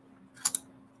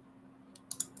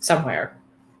somewhere.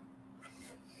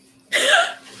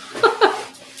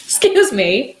 Excuse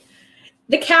me.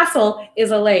 The castle is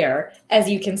a layer, as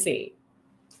you can see.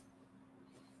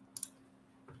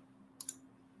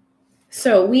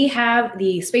 So we have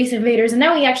the Space Invaders, and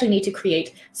now we actually need to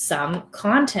create some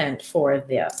content for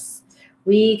this.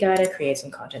 we gotta create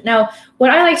some content. Now, what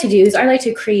I like to do is I like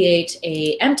to create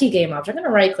a empty game object. I'm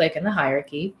gonna right click in the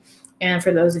hierarchy. And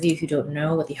for those of you who don't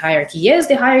know what the hierarchy is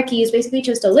basically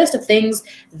just a list of things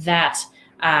that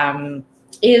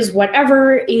is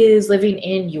whatever is living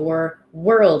in your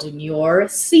world, in your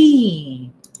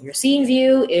scene. Your scene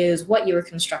view is what you are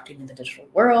constructing in the digital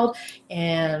world,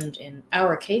 and in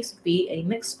our case, be a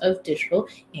mix of digital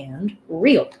and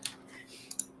real.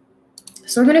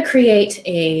 So I'm going to create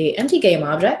a empty game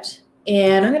object,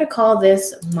 and I'm going to call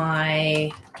this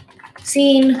my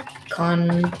scene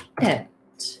content,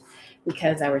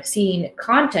 because our scene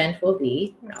content will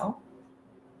be, you know,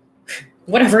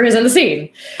 whatever is in the scene.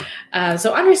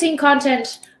 So under scene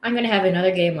content, I'm going to have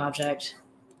another game object.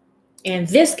 And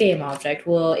this game object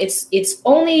will, its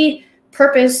only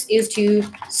purpose is to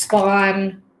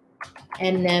spawn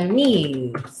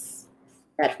enemies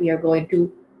that we are going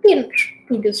to pinch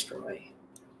to destroy.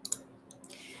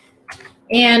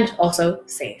 And also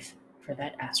save for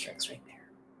that asterisk right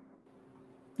there.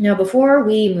 Now, before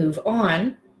we move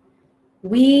on,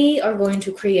 we are going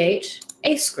to create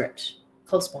a script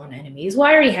called spawn enemies. Well,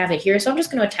 I already have it here, so I'm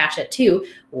just going to attach it to.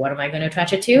 What am I going to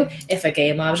attach it to? If a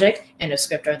game object and a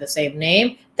script are the same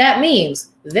name, that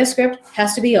means this script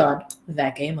has to be on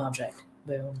that game object.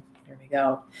 Boom. There we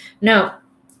go. Now,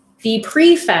 the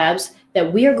prefabs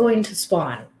that we are going to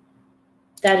spawn,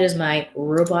 that is my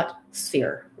robot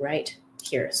sphere right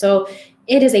here. So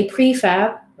it is a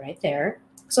prefab right there.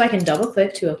 So I can double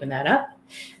click to open that up.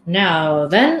 Now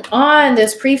then, on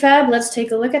this prefab, let's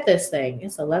take a look at this thing.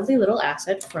 It's a lovely little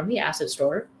asset from the asset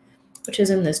store, which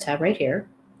is in this tab right here.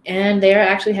 And they're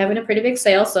actually having a pretty big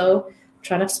sale, so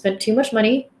try not to spend too much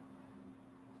money.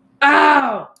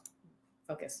 Ow!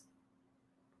 Focus.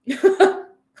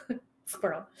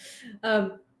 Squirrel.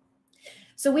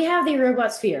 So we have the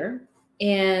robot sphere,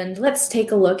 and let's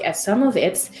take a look at some of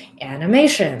its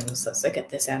animations. Let's look at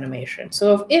this animation.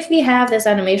 So if we have this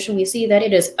animation, we see that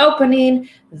it is opening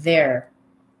there.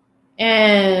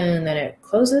 And then it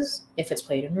closes if it's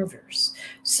played in reverse.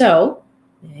 So,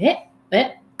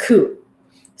 cool.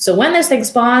 So when this thing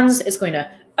spawns, it's going to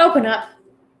open up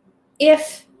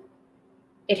if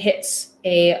it hits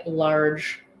a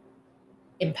large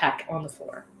impact on the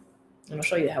floor. And I'll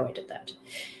show you how I did that.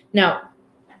 Now,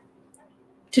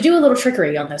 to do a little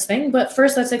trickery on this thing, but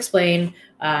first let's explain.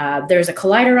 There's a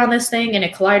collider on this thing, and a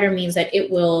collider means that it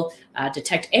will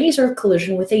detect any sort of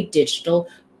collision with a digital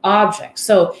object.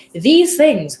 So these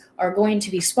things are going to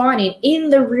be spawning in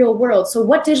the real world. So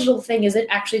what digital thing is it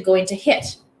actually going to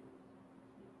hit?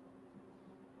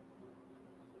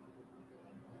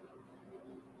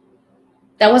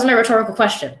 That wasn't a rhetorical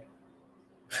question.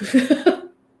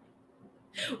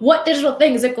 What digital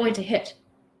thing is it going to hit?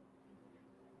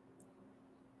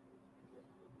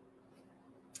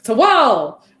 It's a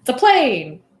wall, it's a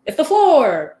plane, it's the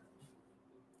floor.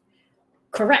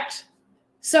 Correct.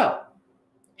 So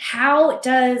how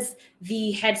does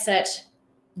the headset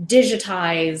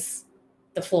digitize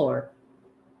the floor,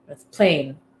 or the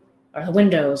plane, or the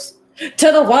windows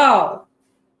to the wall?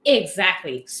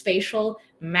 Exactly, spatial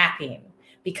mapping.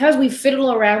 Because we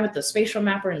fiddle around with the spatial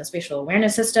mapper and the spatial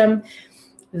awareness system,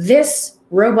 this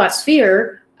robot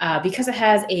sphere, because it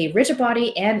has a rigid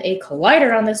body and a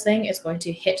collider on this thing, it's going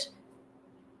to hit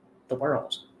the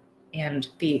world and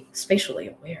be spatially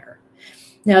aware.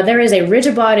 Now, there is a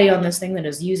rigid body on this thing that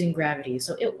is using gravity,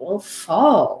 so it will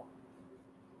fall.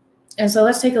 And so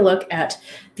let's take a look at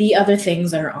the other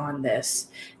things that are on this.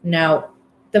 Now,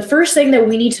 the first thing that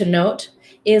we need to note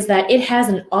is that it has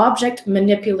an object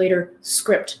manipulator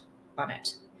script on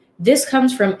it. This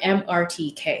comes from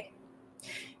MRTK.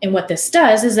 And what this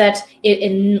does is that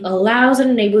it allows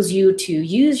and enables you to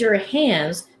use your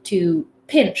hands to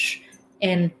pinch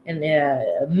and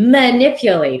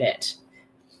manipulate it.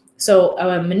 So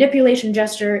a manipulation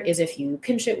gesture is if you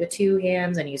pinch it with two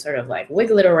hands and you sort of like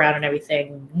wiggle it around and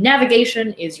everything.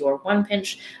 Navigation is your one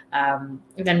pinch, and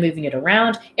then moving it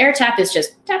around. Air tap is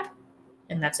just tap,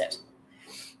 and that's it.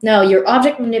 Now, your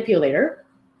object manipulator,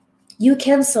 you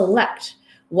can select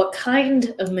what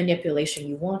kind of manipulation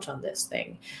you want on this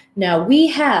thing. Now, we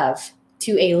have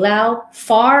to allow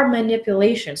far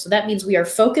manipulation. So that means we are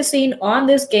focusing on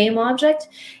this game object,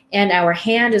 and our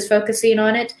hand is focusing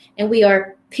on it, and we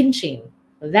are pinching.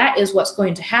 That is what's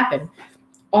going to happen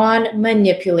on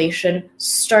manipulation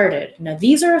started. Now,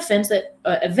 these are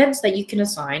events that you can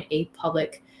assign a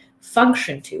public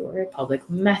function to, or a public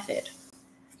method.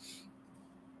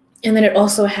 And then it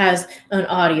also has an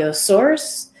audio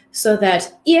source, so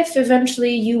that if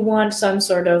eventually you want some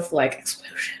sort of like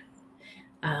explosion,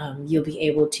 you'll be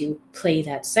able to play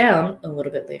that sound a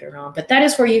little bit later on. But that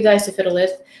is for you guys to fiddle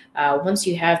with once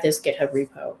you have this GitHub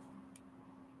repo.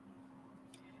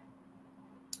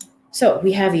 So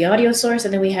we have the audio source,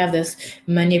 and then we have this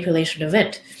manipulation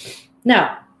event.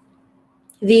 Now,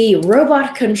 the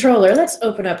robot controller, let's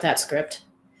open up that script,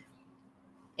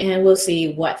 and we'll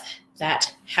see what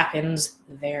that happens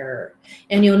there.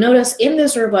 And you'll notice in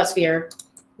this robot sphere,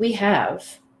 we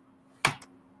have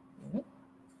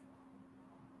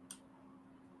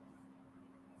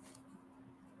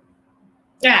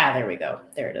there we go.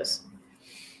 There it is.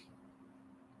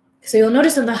 So you'll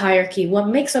notice in the hierarchy, what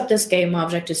makes up this game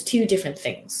object is two different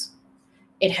things.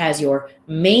 It has your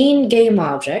main game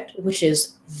object, which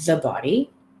is the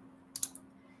body.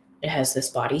 It has this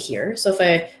body here. So if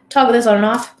I toggle this on and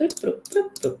off, boop, boop,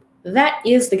 boop, boop, that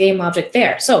is the game object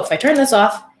there. So if I turn this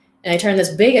off and I turn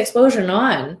this big explosion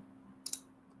on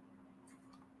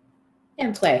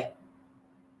and play,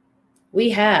 we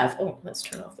have, oh, let's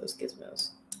turn off those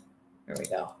gizmos. There we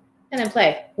go. And then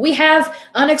play. We have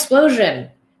an explosion,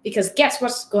 because guess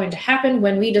what's going to happen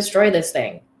when we destroy this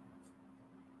thing?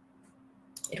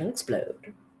 It'll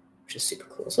explode, which is super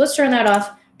cool. So let's turn that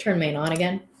off, turn main on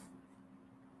again.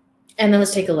 And then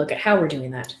let's take a look at how we're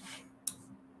doing that.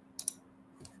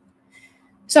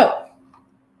 So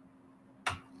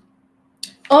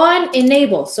on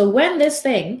enable, so when this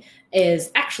thing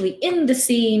is actually in the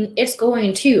scene, it's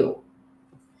going to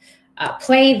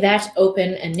play that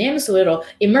open anim, so it'll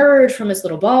emerge from its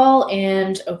little ball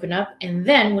and open up. And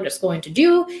then what it's going to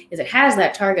do is it has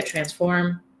that target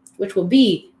transform, which will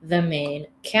be the main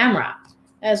camera.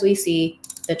 As we see,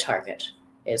 the target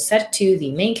is set to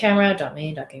the main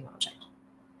camera.main.gameObject.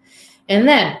 And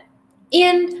then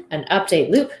in an update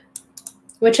loop,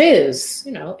 which is,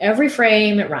 every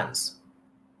frame it runs.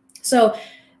 So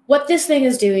what this thing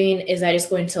is doing is that it's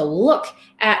going to look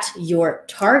at your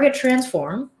target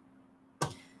transform.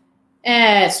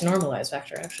 It's normalized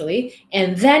vector, actually.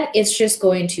 And then it's just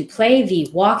going to play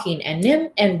the walking anim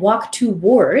and walk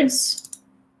towards,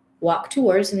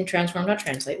 and the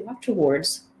transform.translate, walk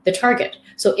towards the target.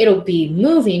 So it'll be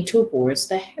moving towards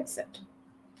the headset.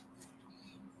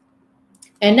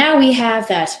 And now we have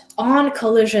that on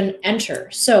collision enter.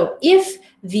 So if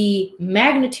the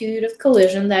magnitude of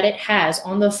collision that it has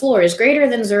on the floor is greater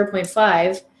than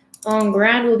 0.5, on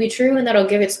ground will be true, and that'll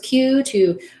give its cue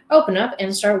to open up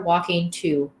and start walking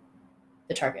to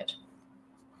the target.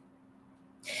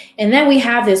 And then we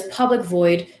have this public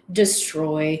void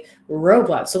destroy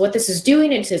robot. So what this is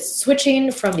doing is it's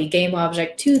switching from the game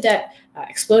object to that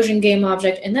explosion game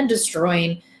object, and then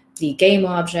destroying the game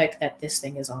object that this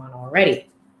thing is on already,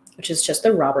 which is just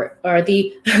the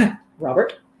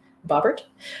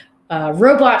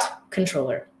robot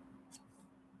controller.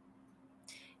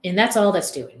 And that's all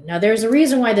that's doing. Now, there's a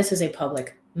reason why this is a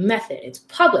public method. It's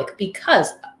public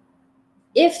because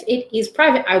if it is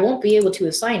private, I won't be able to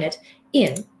assign it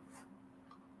in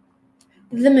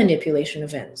the manipulation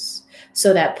events.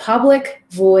 So that public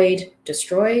void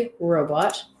destroy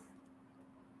robot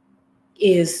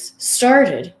is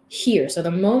started here. So the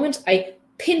moment I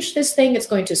pinch this thing, it's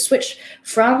going to switch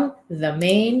from the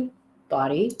main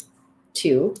body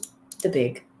to the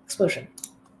big explosion.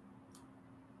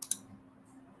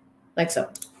 Like so.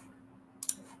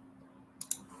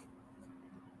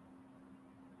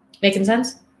 Making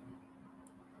sense?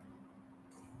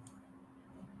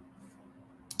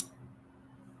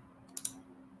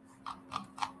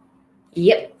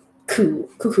 Yep.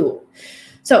 Cool.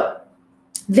 So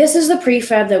this is the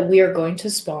prefab that we are going to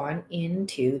spawn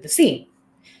into the scene.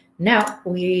 Now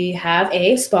we have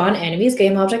a spawn enemies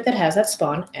game object that has that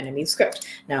spawn enemies script.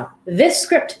 Now this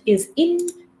script is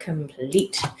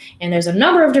incomplete, and there's a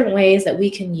number of different ways that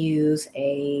we can use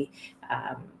a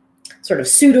sort of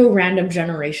pseudo random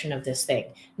generation of this thing.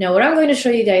 Now what I'm going to show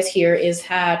you guys here is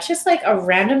how just like a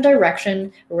random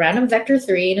direction, a random vector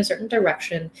 3 in a certain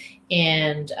direction,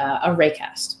 and a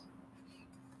raycast.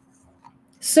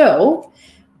 So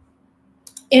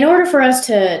in order for us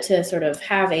to sort of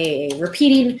have a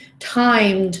repeating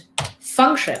timed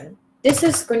function, this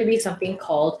is going to be something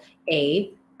called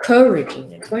a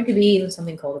coroutine. It's going to be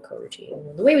something called a coroutine.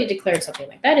 And the way we declared something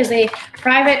like that is a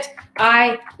private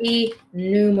IE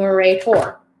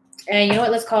enumerator. And you know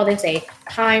what? Let's call this a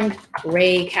timed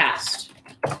raycast.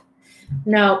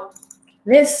 Now,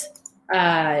 this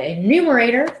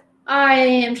enumerator, I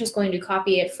am just going to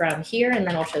copy it from here, and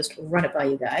then I'll just run it by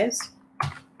you guys.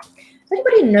 Does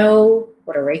anybody know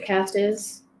what a raycast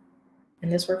is in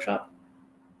this workshop?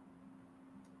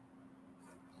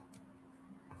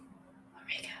 A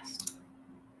raycast.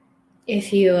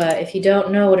 If you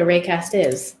don't know what a raycast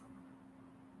is,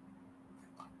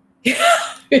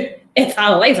 It's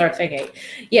a laser thingy.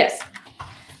 Yes.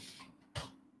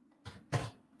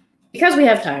 Because we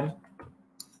have time,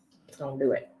 I'll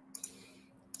do it.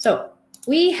 So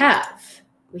we have,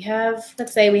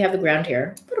 let's say we have the ground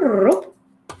here.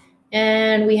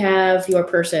 And we have your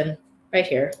person right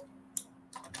here.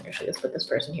 Actually, let's put this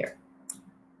person here.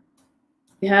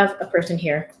 We have a person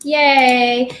here.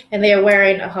 Yay! And they are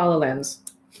wearing a HoloLens.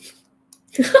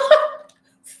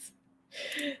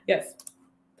 Yes.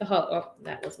 Oh,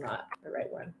 that was not the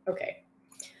right one. Okay.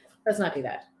 Let's not do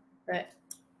that. Right.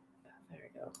 There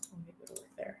we go. I'll make it work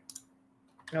there.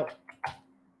 Nope.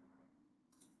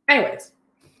 Anyways.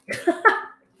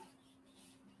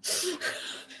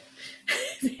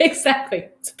 Exactly.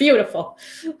 It's beautiful.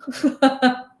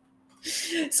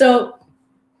 So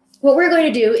what we're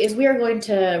going to do is we are going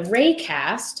to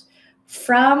raycast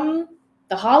from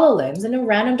the HoloLens in a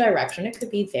random direction. It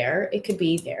could be there, it could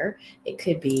be there, it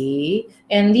could be,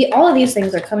 and all of these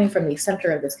things are coming from the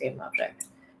center of this game object.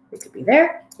 It could be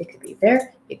there, it could be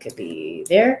there, it could be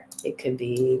there, it could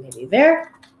be maybe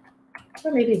there,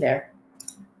 or maybe there.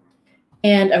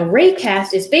 And a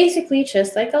raycast is basically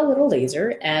just like a little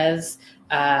laser, as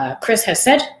Chris has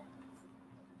said.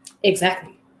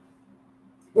 Exactly.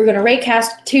 We're going to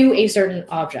raycast to a certain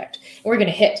object. And we're going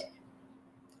to hit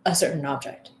a certain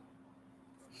object.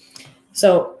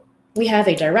 So we have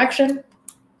a direction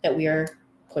that we are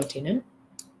pointing in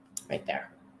right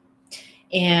there.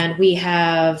 And we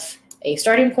have a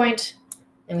starting point,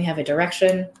 and we have a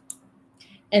direction.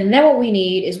 And then what we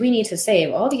need is we need to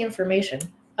save all the information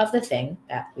of the thing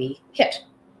that we hit,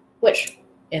 which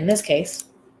in this case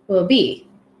will be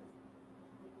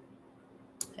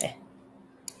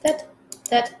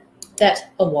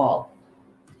that a wall,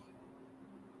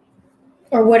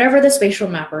 or whatever the spatial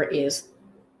mapper is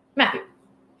mapping.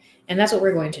 And that's what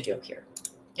we're going to do here.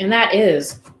 And that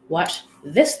is what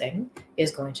this thing is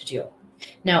going to do.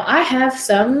 Now I have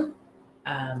some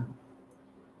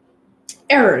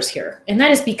errors here, and that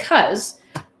is because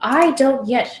I don't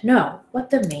yet know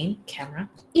what the main camera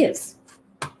is.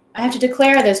 I have to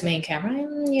declare this main camera,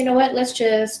 and you know what? Let's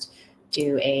just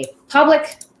do a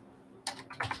public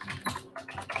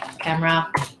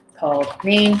camera called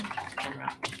main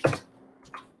camera.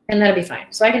 And that'll be fine.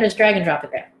 So I can just drag and drop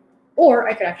it there. Or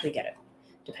I could actually get it,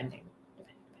 depending.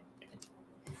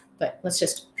 But let's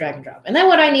just drag and drop. And then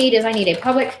what I need is I need a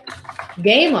public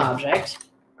game object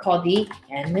called the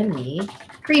enemy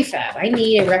prefab. I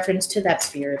need a reference to that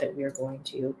sphere that we're going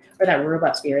to, or that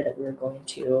robot sphere that we're going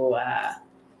to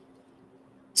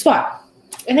spawn.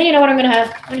 And then you know what I'm going to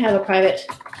have? I'm going to have a private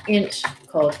int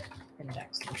called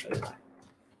index. I'll show you why.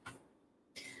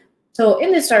 So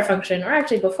in this start function, or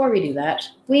actually before we do that,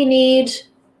 we need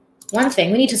one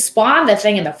thing. We need to spawn the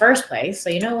thing in the first place. So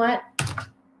you know what?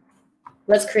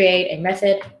 Let's create a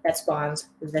method that spawns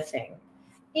the thing.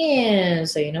 And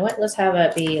so you know what? Let's have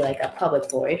it be like a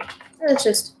public void. Let's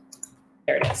just,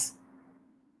 there it is.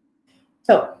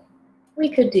 So we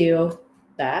could do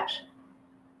that.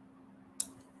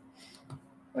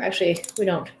 Or actually, we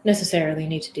don't necessarily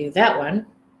need to do that one.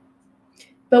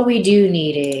 But we do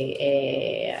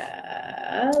need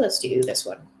let's do this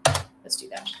one. Let's do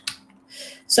that.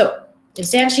 So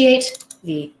instantiate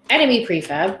the enemy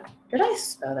prefab. Did I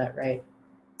spell that right?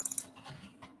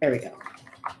 There we go.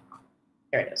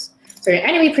 There it is. So your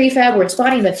enemy prefab, we're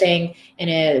spawning the thing,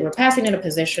 and we're passing in a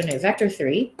position, a vector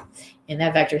 3. And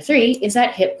that vector 3 is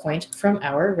that hit point from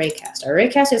our raycast. Our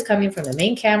raycast is coming from the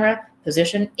main camera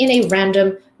position in a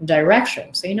random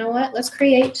direction. So you know what? Let's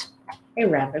create a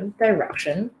random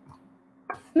direction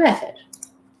method.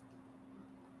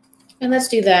 And let's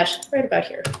do that right about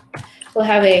here. We'll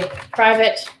have a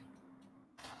private,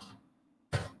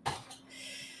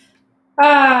 what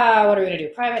are we going to do?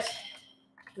 Private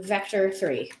vector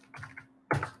 3.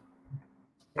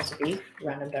 This will be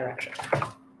random direction.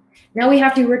 Now we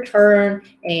have to return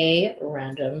a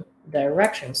random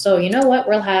direction. So you know what?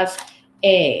 We'll have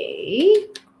a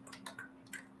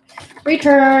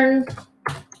return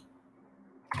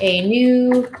a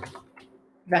new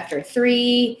vector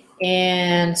 3.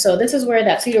 And so this is where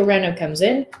that pseudo random comes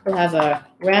in. We'll have a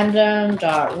random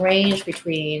dot range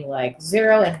between like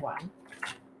 0 and 1.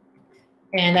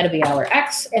 And that'll be our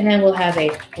X. And then we'll have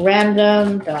a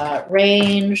random dot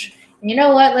range. And you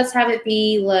know what? Let's have it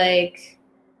be like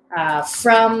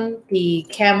from the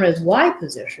camera's Y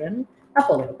position up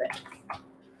a little bit.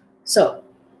 So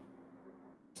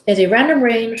it's a random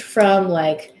range from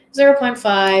like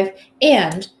 0.5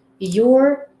 and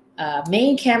your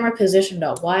main camera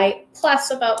position.y plus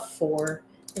about 4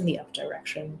 in the up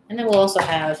direction. And then we'll also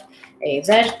have a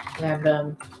z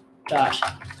random dot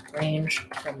range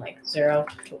from like 0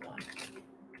 to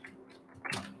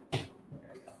 1.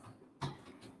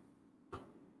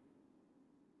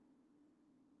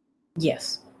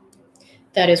 Yes.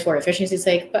 That is for efficiency's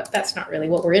sake, but that's not really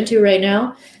what we're into right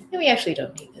now. And we actually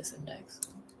don't need this index.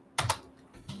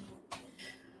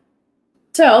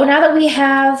 So now that we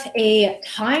have a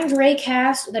timed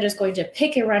raycast that is going to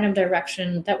pick a random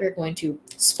direction that we're going to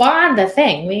spawn the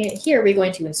thing, we're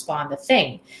going to spawn the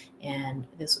thing. And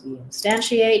this will be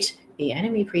instantiate the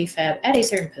enemy prefab at a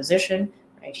certain position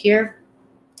right here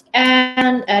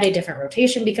and at a different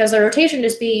rotation, because the rotation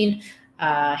is being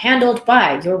handled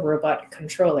by your robot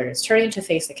controller. It's turning to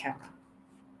face the camera.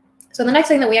 So the next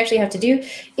thing that we actually have to do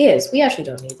is, we actually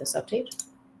don't need this update.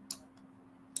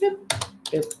 Boop,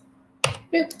 boop,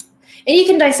 boop. And you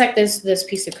can dissect this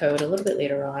piece of code a little bit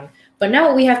later on. But now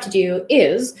what we have to do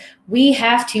is we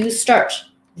have to start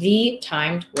the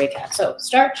timed raycast. So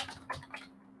start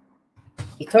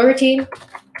the coroutine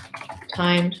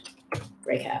timed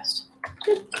raycast.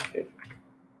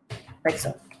 Like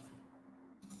so.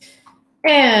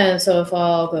 And so if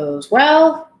all goes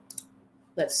well,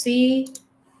 let's see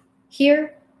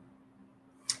here.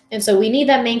 And so we need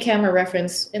that main camera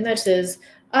reference, and that is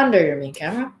under your main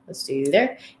camera. Let's do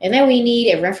there. And then we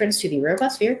need a reference to the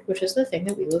robot sphere, which is the thing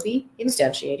that we will be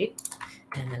instantiating.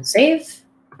 And then save.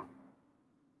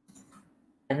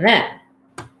 And then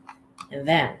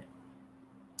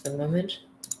the moment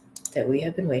that we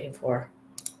have been waiting for.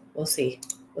 We'll see.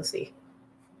 We'll see.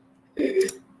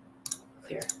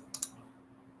 Clear.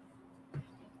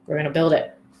 We're going to build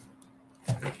it.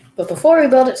 But before we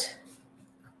build it,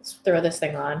 let's throw this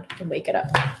thing on and wake it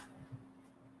up.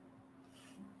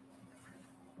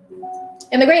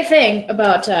 And the great thing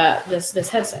about this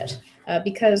headset,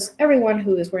 because everyone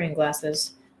who is wearing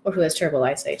glasses or who has terrible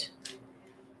eyesight,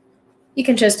 you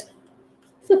can just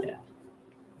flip it up.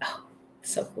 Oh,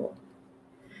 so cool.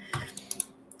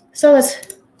 So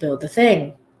let's build the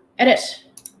thing. Edit,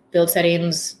 build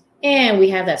settings, and we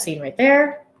have that scene right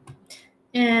there.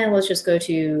 And let's just go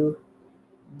to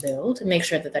build and make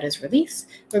sure that that is release.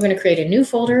 We're going to create a new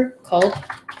folder called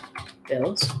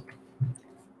builds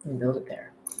and build it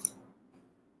there.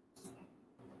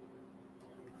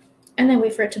 And then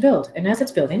wait for it to build. And as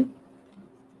it's building,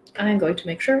 I'm going to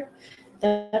make sure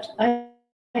that I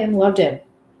am logged in.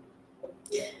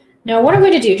 Now, what I'm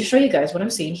going to do to show you guys what I'm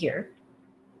seeing here,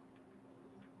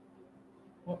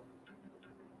 but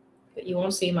you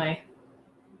won't see my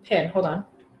pin. Hold on.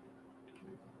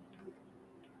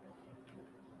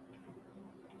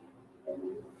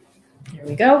 There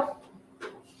we go.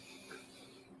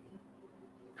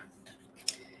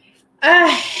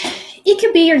 It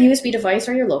could be your USB device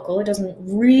or your local. It doesn't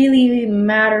really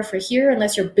matter for here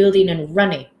unless you're building and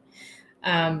running.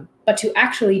 But to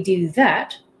actually do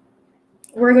that,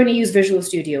 we're going to use Visual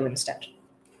Studio instead.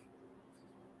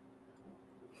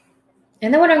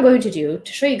 And then what I'm going to do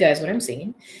to show you guys what I'm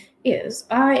seeing is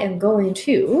I am going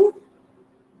to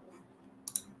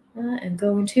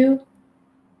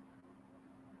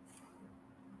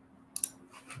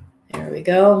there we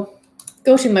go.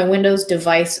 Go to my Windows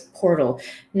device portal.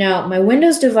 Now, my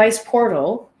Windows device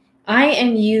portal, I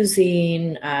am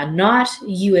using not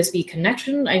USB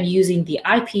connection. I'm using the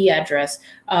IP address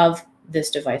of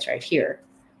this device right here.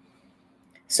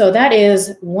 So that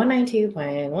is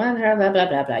 192.1 blah blah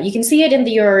blah blah. You can see it in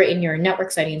your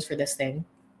network settings for this thing,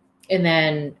 and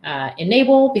then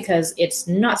enable because it's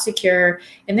not secure.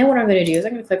 And then what I'm going to do is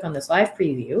I'm going to click on this live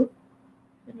preview,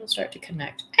 and it'll start to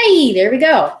connect. Hey, there we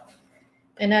go.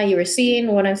 And now you are seeing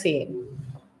what I'm seeing.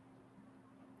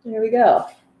 There we go.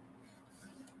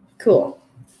 Cool.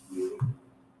 Now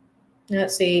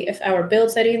let's see if our build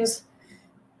settings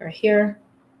are here.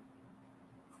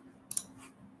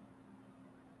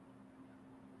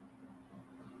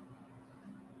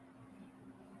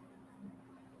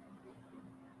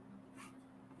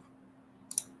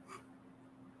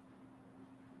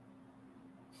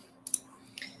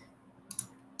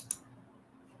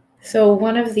 So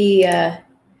one of the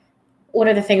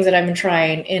things that I've been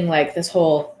trying in like this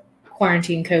whole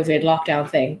quarantine COVID lockdown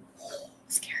thing,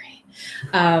 scary,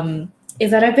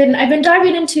 is that I've been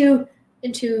diving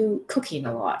into cooking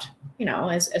a lot, you know,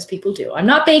 as people do. I'm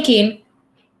not baking,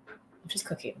 I'm just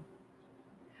cooking.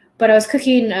 But I was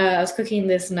cooking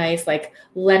this nice like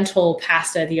lentil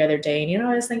pasta the other day, and you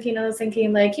know, I was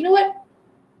thinking like, you know what?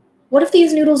 What if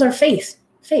these noodles are fake,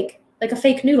 like a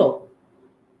fake noodle?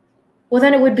 Well,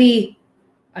 then it would be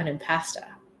an impasta.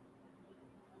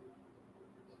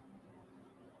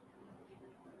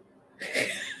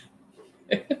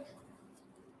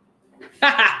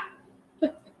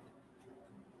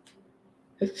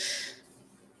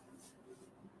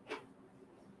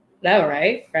 No,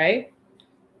 right? Right?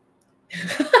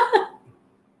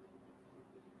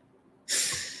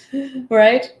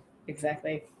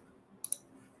 Exactly.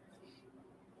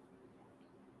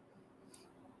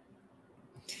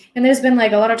 And there's been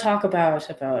like a lot of talk about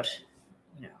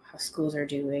how schools are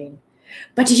doing.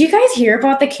 But did you guys hear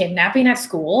about the kidnapping at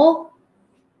school?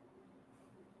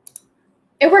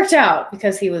 It worked out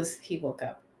because he woke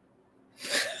up.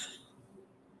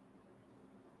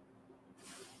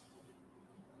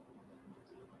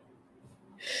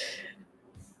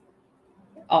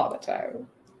 All the time.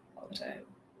 All the time.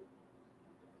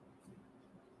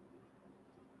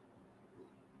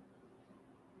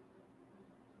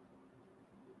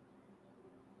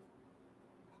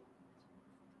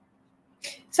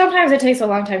 Sometimes it takes a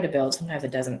long time to build. Sometimes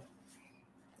it doesn't.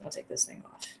 I'll take this thing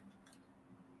off.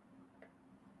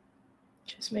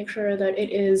 Just make sure that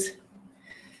it is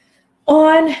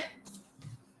on.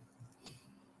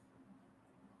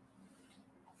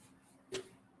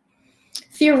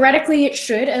 Theoretically, it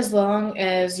should, as long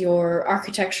as your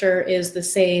architecture is the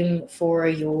same for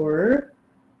your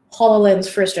HoloLens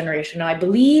first generation. Now, I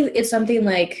believe it's something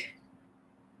like,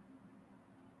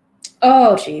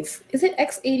 oh, geez. Is it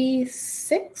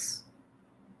x86?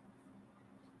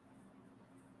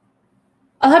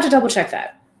 I'll have to double check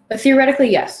that. But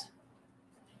theoretically, yes.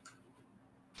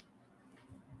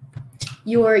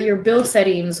 Your build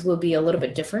settings will be a little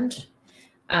bit different.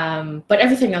 But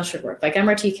everything else should work. Like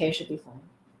MRTK should be fine.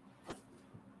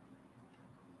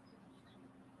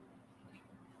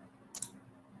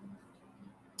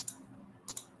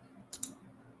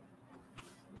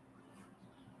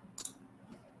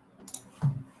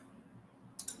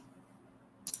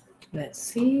 Let's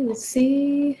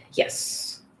see.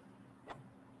 Yes.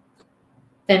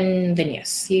 Then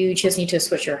yes, you just need to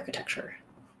switch your architecture.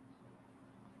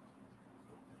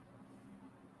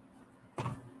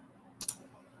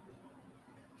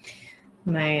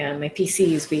 My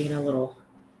PC is being a little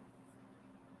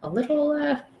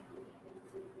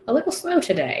slow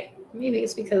today. Maybe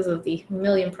it's because of the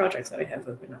million projects that I have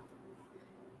open up.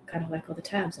 Kind of like all the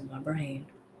tabs in my brain.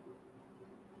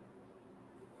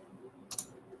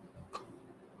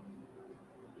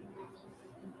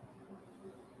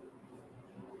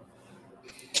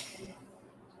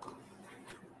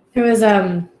 There was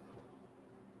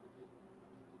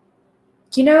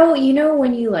you know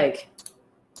when you like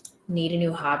need a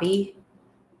new hobby,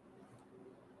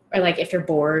 or like if you're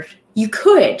bored, you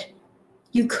could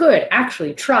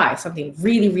actually try something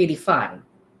really, really fun.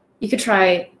 You could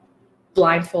try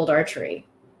blindfold archery,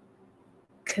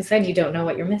 because then you don't know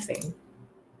what you're missing.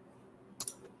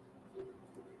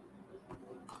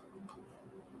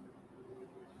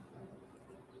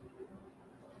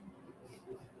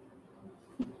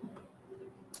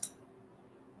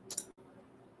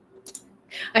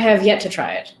 I have yet to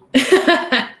try it.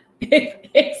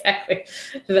 Exactly,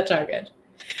 the target.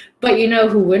 But you know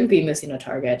who wouldn't be missing a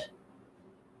target?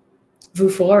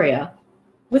 Vuforia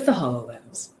with the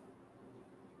HoloLens.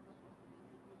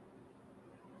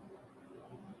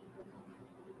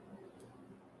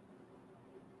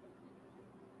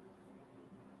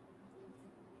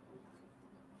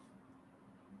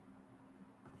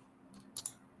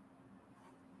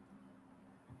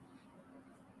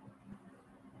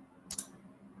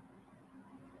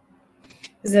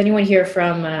 Is anyone here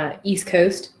from the East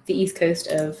Coast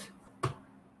of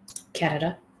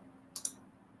Canada?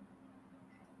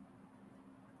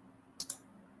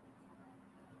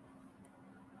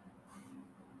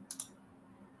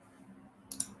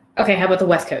 Okay, how about the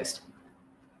West Coast?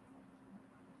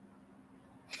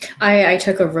 I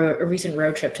took a recent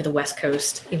road trip to the West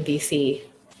Coast in BC,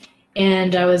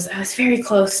 and I was very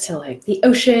close to like the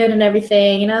ocean and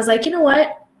everything, and I was like, you know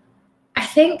what? I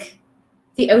think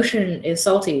the ocean is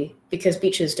salty because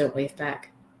beaches don't wave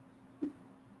back.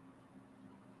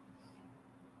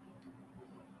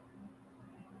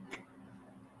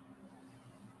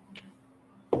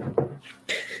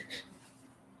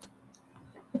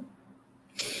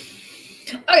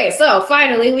 Okay, so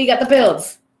finally we got the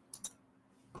builds.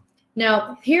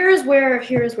 Now here's where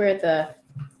the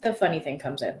funny thing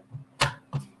comes in.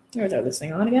 Let me throw this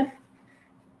thing on again.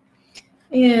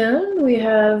 And we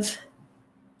have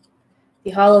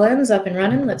the HoloLens up and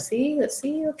running. Let's see.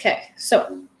 Okay,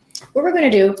 so what we're going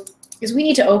to do is we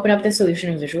need to open up the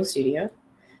solution in Visual Studio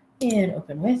and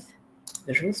open with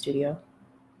Visual Studio.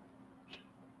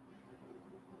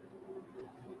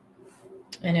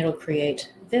 And it'll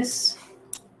create this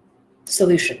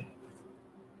solution.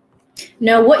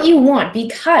 Now what you want,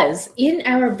 because in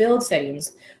our build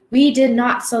settings, we did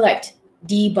not select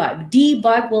debug.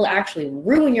 Debug will actually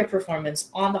ruin your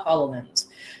performance on the HoloLens.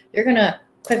 You're going to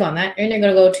click on that, and you're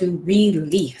going to go to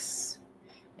release.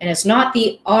 And it's not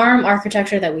the ARM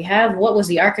architecture that we have. What was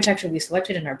the architecture we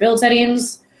selected in our build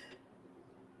settings?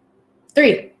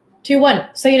 3, 2,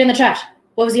 1. Say it in the chat.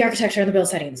 What was the architecture in the build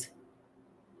settings?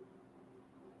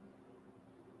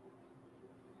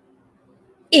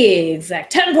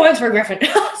 Exact 10 points for Griffin.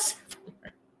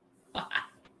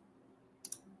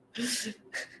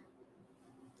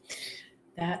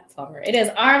 That bummer. It is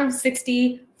arm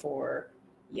 64.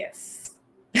 Yes.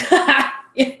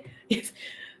 Yes.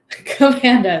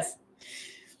 Command us.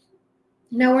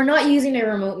 Now we're not using a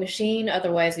remote machine.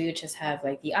 Otherwise, we would just have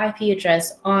like the IP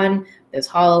address on this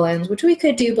HoloLens, which we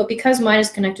could do. But because mine is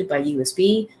connected by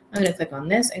USB, I'm going to click on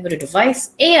this and go to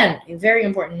Device. And a very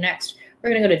important next, we're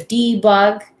going to go to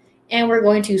Debug. And we're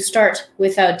going to start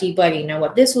without debugging. Now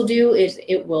what this will do is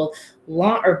it will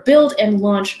launch or build and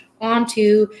launch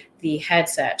onto the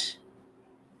headset.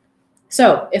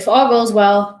 So if all goes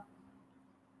well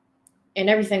and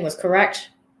everything was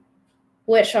correct,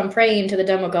 which I'm praying to the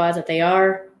demo gods that they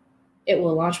are, it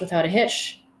will launch without a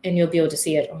hitch and you'll be able to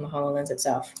see it on the HoloLens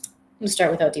itself. I'm going to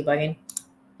start without debugging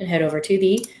and head over to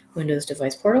the Windows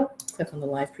device portal, click on the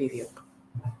live preview.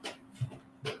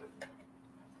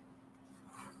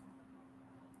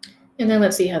 And then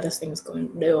let's see how this thing's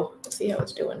going to do. Let's see how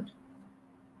it's doing.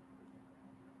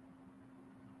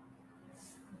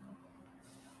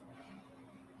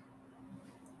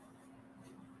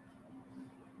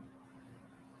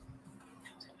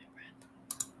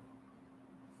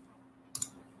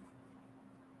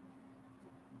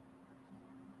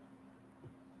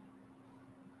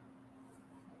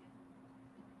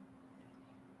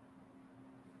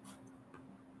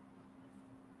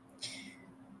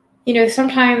 You know,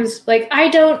 sometimes like I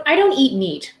don't eat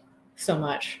meat so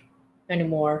much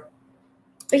anymore.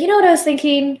 But you know what I was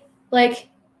thinking? Like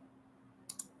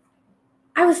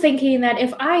I was thinking that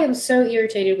if I am so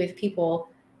irritated with people,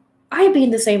 I'd be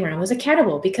in the same realm as a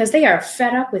cannibal because they are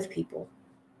fed up with people.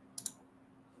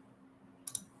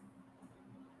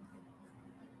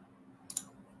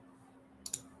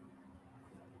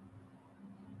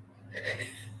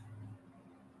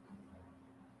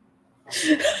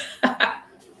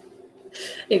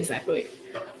 Exactly.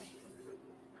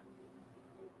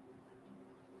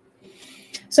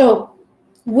 So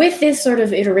with this sort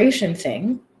of iteration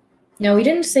thing, now we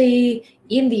didn't say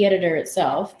in the editor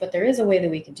itself, but there is a way that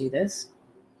we could do this.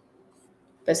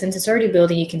 But since it's already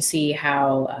building, you can see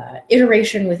how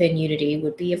iteration within Unity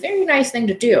would be a very nice thing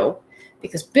to do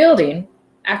because building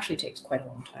actually takes quite a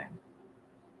long time.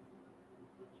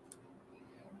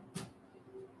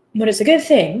 But it's a good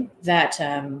thing that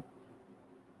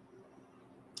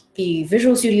the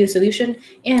Visual Studio solution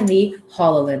and the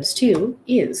HoloLens 2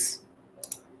 is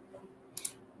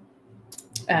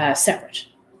separate.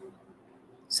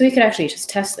 So we could actually just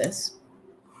test this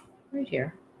right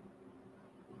here.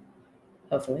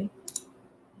 Hopefully.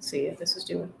 See if this is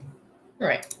doing. All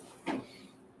right.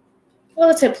 Well,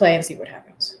 let's hit play and see what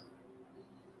happens.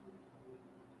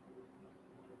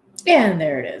 And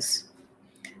there it is.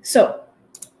 So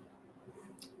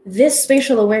this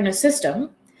spatial awareness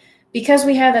system, because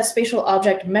we have that spatial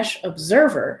object mesh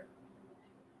observer,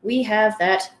 we have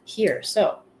that here.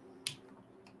 So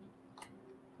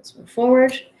let's move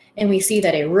forward. And we see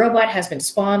that a robot has been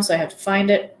spawned, so I have to find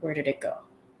it. Where did it go?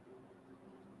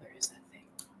 Where is that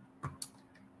thing?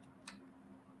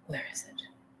 Where is it?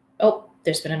 Oh,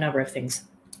 there's been a number of things.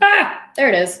 Ah, there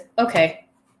it is. Okay.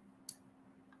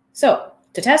 So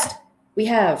to test, we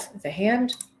have the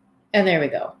hand, and there we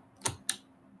go.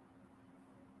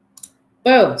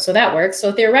 Boom, so that works.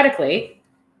 So theoretically,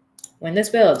 when this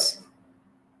builds,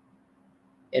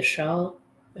 it shall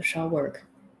work.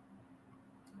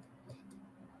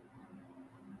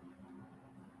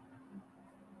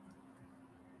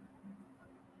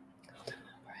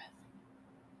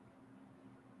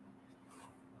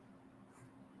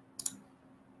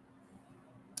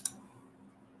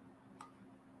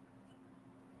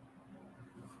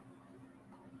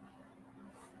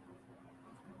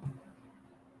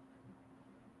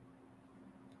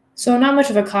 So I'm not much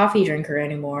of a coffee drinker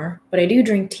anymore, but I do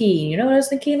drink tea. You know what I was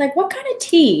thinking? Like, what kind of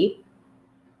tea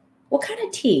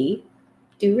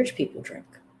do rich people drink?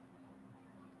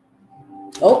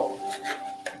 Oh,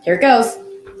 here it goes.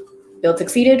 Build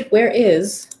succeeded. Where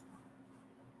is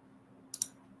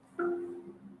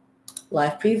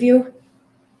live preview?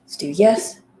 Let's do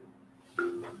yes.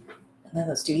 And then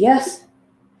let's do yes.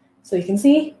 So you can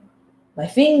see my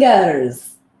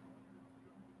fingers.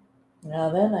 Now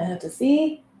then I have to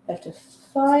see. I have to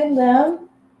find them.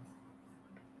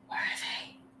 Where are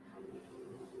they?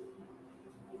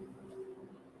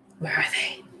 Where are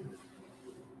they?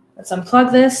 Let's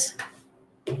unplug this.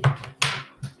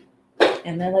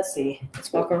 And then let's see.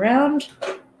 Let's walk around.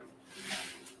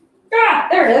 Ah,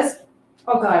 there it is.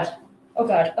 Oh God. Oh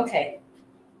God. Okay.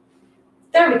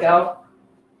 There we go.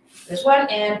 There's one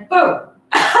and boom.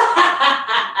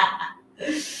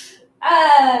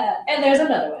 And there's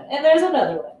another one. And there's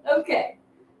another one. Okay.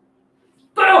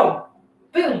 Boom!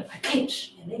 Boom! I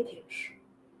pinch. And they pinch.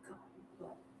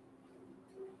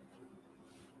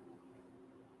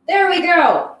 There we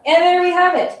go. And there we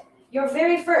have it. Your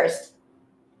very first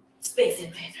Space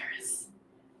Invaders.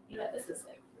 You know, this is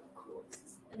like real cool.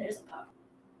 And there's a pop.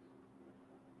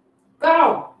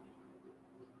 Go!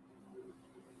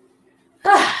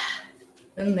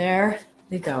 And there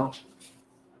they go.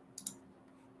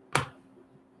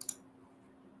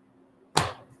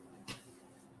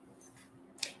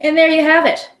 And there you have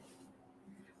it.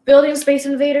 Building Space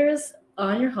Invaders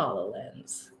on your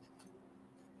HoloLens.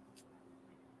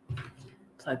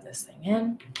 Plug this thing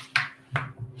in.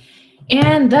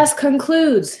 And thus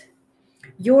concludes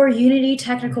your Unity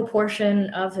technical portion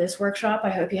of this workshop. I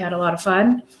hope you had a lot of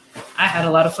fun. I had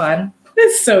a lot of fun.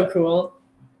 It's so cool.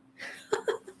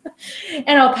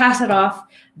 And I'll pass it off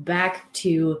back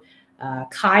to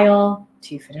Kyle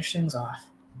to finish things off.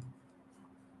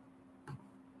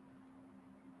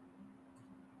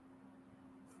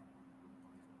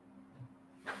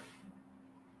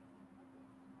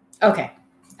 Okay,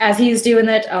 as he's doing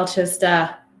it, I'll just,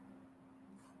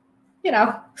 you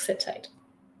know, sit tight.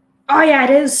 Oh yeah, it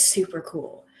is super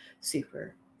cool.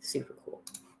 Super, super cool.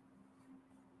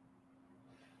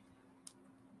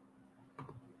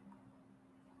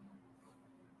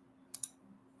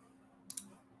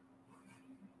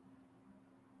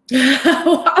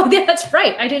 Oh, yeah, that's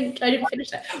right. I didn't finish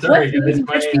that. Sorry, what food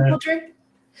rich people drink?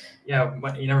 Yeah,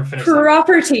 you never finished.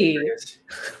 Property.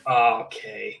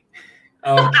 Okay.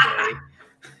 Okay.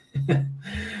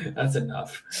 That's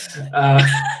enough. I'm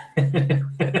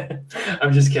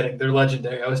just kidding. They're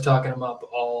legendary. I was talking them up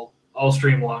all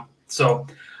stream long. So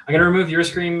I'm gonna remove your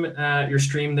stream there,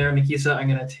 Nikisa. I'm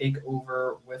gonna take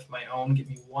over with my own. Give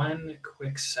me one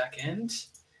quick second.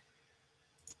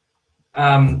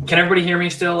 Can everybody hear me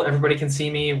still? Everybody can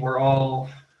see me. We're all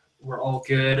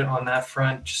good on that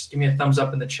front. Just give me a thumbs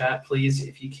up in the chat, please,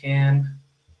 if you can.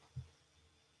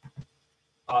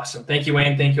 Awesome. Thank you,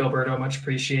 Wayne. Thank you, Alberto. Much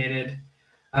appreciated.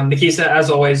 Nikisa, as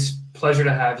always, pleasure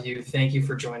to have you. Thank you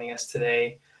for joining us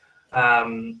today.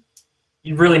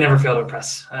 You really never fail to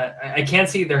impress. I can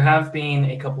see there have been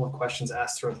a couple of questions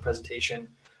asked throughout the presentation.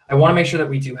 I want to make sure that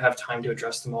we do have time to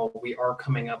address them all. We are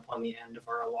coming up on the end of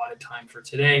our allotted time for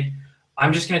today.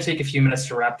 I'm just going to take a few minutes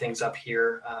to wrap things up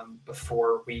here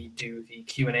before we do the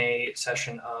Q&A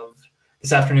session of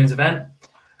this afternoon's event.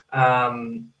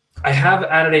 I have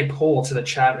added a poll to the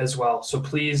chat as well, so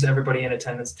please, everybody in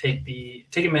attendance, take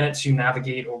a minute to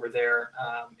navigate over there.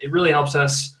 It really helps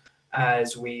us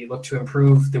as we look to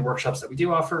improve the workshops that we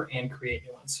do offer and create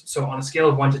new ones. So on a scale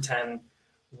of 1 to 10,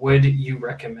 would you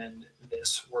recommend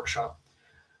this workshop?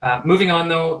 Moving on,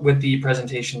 though, with the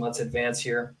presentation, let's advance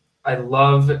here. I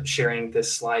love sharing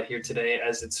this slide here today,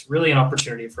 as it's really an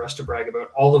opportunity for us to brag about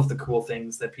all of the cool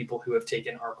things that people who have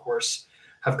taken our course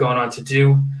have gone on to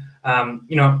do.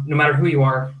 You know, no matter who you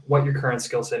are, what your current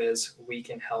skill set is, we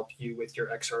can help you with your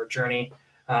XR journey.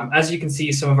 As you can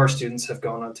see, some of our students have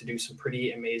gone on to do some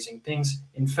pretty amazing things.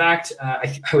 In fact,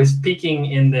 I was peeking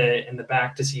in the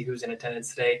back to see who's in attendance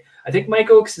today. I think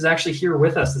Mike Oakes is actually here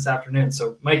with us this afternoon.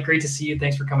 So Mike, great to see you.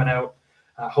 Thanks for coming out.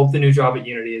 Hope the new job at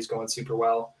Unity is going super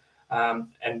well.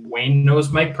 And Wayne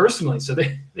knows Mike personally, so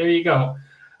there you go.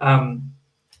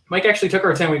 Mike actually took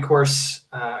our 10-week course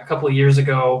a couple of years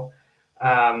ago,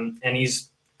 and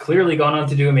he's clearly gone on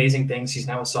to do amazing things. He's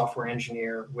now a software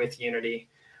engineer with Unity.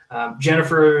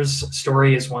 Jennifer's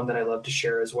story is one that I love to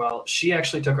share as well. She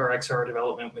actually took our XR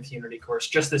development with Unity course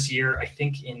just this year, I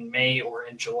think in May or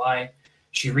in July.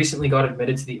 She recently got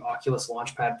admitted to the Oculus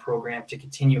Launchpad program to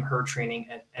continue her training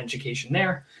and education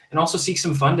there, and also seek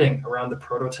some funding around the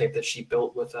prototype that she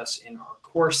built with us in our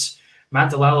course.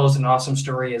 Matt DeLallo is an awesome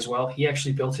story as well. He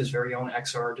actually built his very own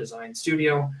XR design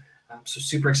studio, so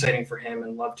super exciting for him,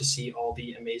 and love to see all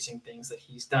the amazing things that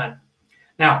he's done.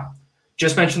 Now,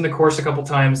 just mentioned the course a couple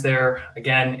times there.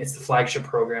 Again, it's the flagship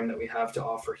program that we have to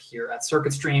offer here at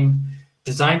CircuitStream,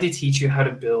 designed to teach you how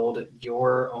to build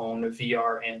your own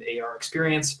VR and AR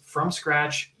experience from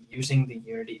scratch using the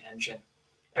Unity engine.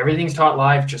 Everything's taught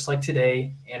live, just like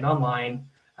today, and online.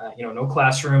 You know, no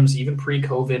classrooms. Even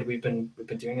pre-COVID, we've been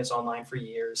doing this online for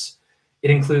years.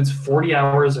 It includes 40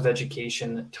 hours of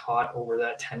education taught over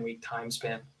that 10-week time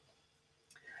span.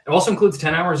 It also includes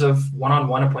 10 hours of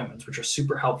one-on-one appointments, which are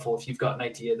super helpful if you've got an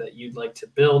idea that you'd like to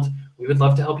build. We would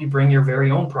love to help you bring your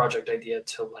very own project idea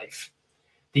to life.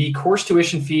 The course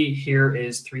tuition fee here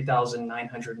is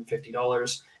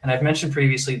 $3,950. And I've mentioned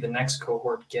previously, the next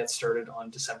cohort gets started on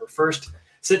December 1st.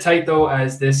 Sit tight though,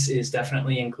 as this is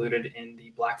definitely included in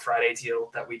the Black Friday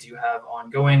deal that we do have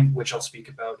ongoing, which I'll speak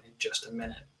about in just a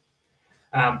minute.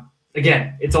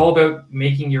 Again, it's all about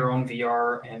making your own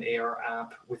VR and AR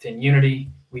app within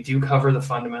Unity. We do cover the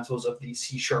fundamentals of the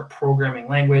C# programming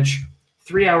language,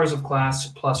 3 hours of class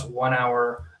plus 1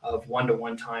 hour of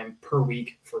one-to-one time per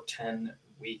week for 10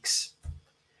 weeks.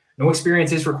 No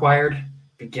experience is required.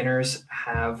 Beginners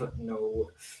have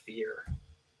no fear.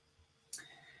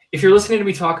 If you're listening to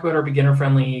me talk about our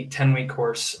beginner-friendly 10-week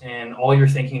course and all you're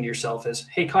thinking to yourself is,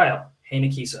 hey, Kyle, hey,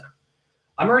 Nikisa,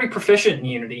 I'm already proficient in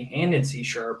Unity and in C#,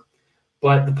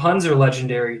 but the puns are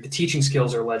legendary. The teaching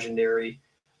skills are legendary.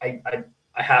 I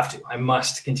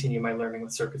must continue my learning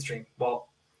with CircuitStream. Well,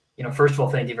 first of all,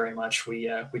 thank you very much. We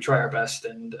try our best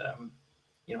and,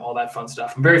 all that fun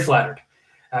stuff. I'm very flattered,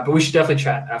 but we should definitely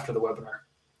chat after the webinar.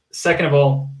 Second of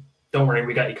all, don't worry,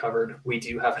 we got you covered. We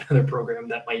do have another program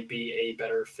that might be a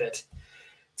better fit.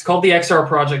 It's called the XR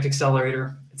Project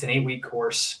Accelerator. It's an 8-week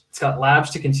course. It's got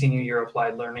labs to continue your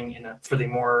applied learning for the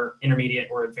more intermediate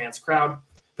or advanced crowd.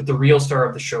 But the real star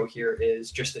of the show here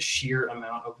is just the sheer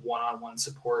amount of one-on-one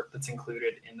support that's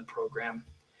included in the program.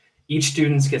 Each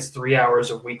student gets 3 hours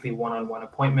of weekly one-on-one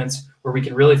appointments where we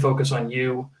can really focus on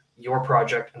you, your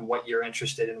project, and what you're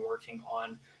interested in working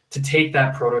on to take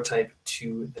that prototype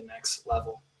to the next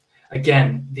level.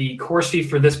 Again, the course fee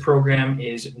for this program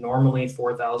is normally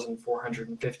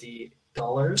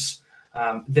 $4,450.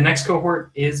 The next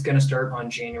cohort is going to start on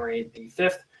January the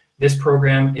 5th. This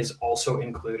program is also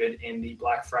included in the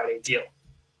Black Friday deal.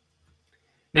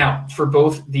 Now, for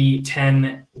both the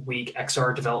 10-week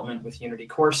XR development with Unity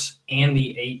course and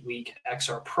the 8-week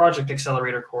XR Project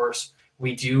Accelerator course,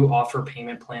 we do offer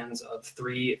payment plans of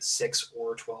 3, 6,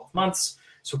 or 12 months.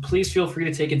 So please feel free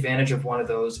to take advantage of one of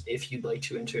those if you'd like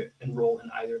to enroll in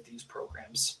either of these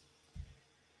programs.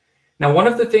 Now, one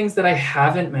of the things that I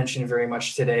haven't mentioned very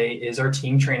much today is our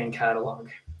team training catalog.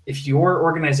 If your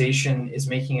organization is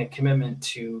making a commitment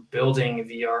to building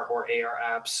VR or AR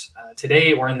apps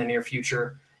today or in the near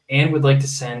future and would like to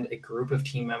send a group of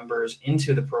team members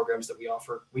into the programs that we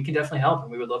offer, we can definitely help,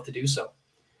 and we would love to do so.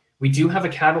 We do have a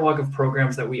catalog of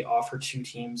programs that we offer to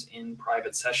teams in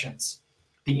private sessions.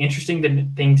 The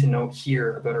interesting thing to note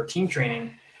here about our team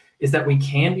training is that we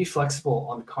can be flexible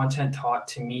on the content taught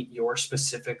to meet your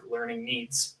specific learning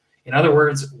needs. In other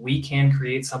words, we can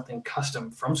create something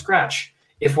custom from scratch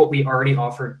if what we already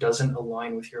offer doesn't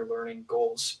align with your learning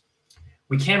goals.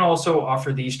 We can also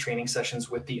offer these training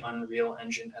sessions with the Unreal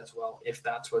Engine as well, if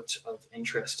that's what's of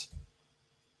interest.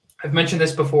 I've mentioned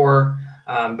this before,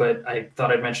 but I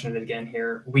thought I'd mention it again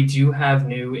here. We do have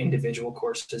new individual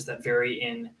courses that vary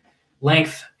in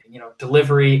length,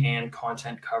 delivery, and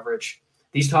content coverage.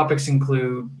 These topics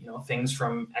include, things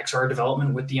from XR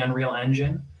development with the Unreal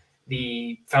Engine,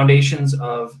 the foundations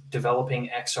of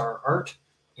developing XR art,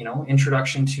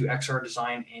 introduction to XR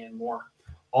design, and more.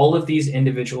 All of these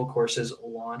individual courses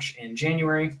launch in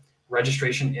January.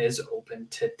 Registration is open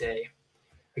today.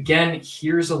 Again,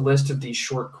 here's a list of these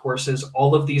short courses.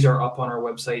 All of these are up on our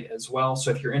website as well.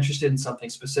 So if you're interested in something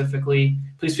specifically,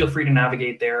 please feel free to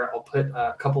navigate there. I'll put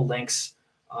a couple links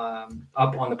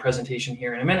up on the presentation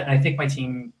here in a minute. And I think my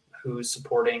team who's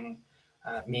supporting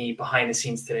me behind the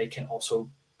scenes today can also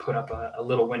put up a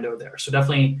little window there. So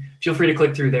definitely feel free to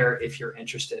click through there if you're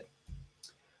interested.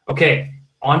 Okay,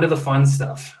 on to the fun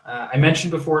stuff. I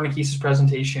mentioned before Nikisa's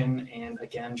presentation, and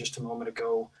again, just a moment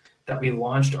ago, that we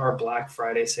launched our Black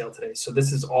Friday sale today. So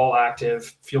this is all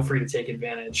active. Feel free to take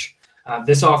advantage.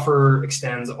 This offer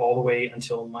extends all the way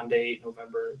until Monday,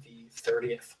 November the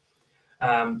 30th.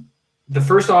 The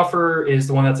first offer is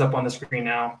the one that's up on the screen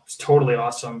now. It's totally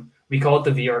awesome. We call it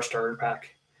the VR Starter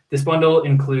Pack. This bundle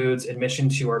includes admission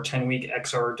to our 10-week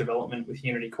XR development with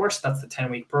Unity course. That's the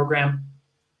 10-week program.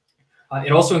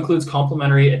 It also includes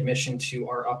complimentary admission to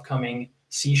our upcoming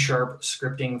C#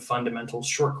 scripting fundamentals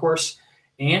short course,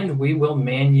 and we will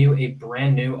man you a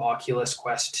brand new Oculus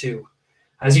Quest 2.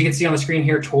 As you can see on the screen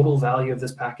here, total value of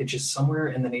this package is somewhere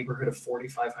in the neighborhood of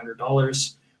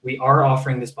 $4,500. We are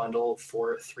offering this bundle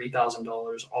for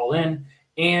 $3,000 all in,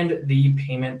 and the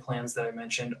payment plans that I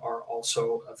mentioned are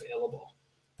also available.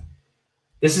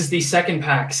 This is the second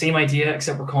pack, same idea,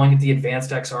 except we're calling it the Advanced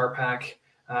XR Pack.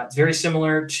 It's very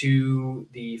similar to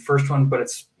the first one, but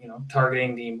it's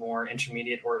targeting the more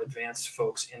intermediate or advanced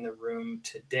folks in the room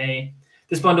today.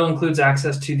 This bundle includes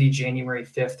access to the January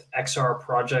 5th XR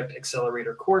Project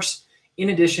Accelerator course, in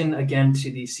addition, again,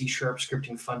 to the C#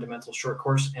 scripting fundamental short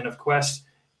course, and of Quest.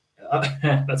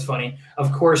 That's funny.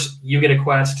 Of course, you get a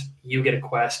Quest. you get a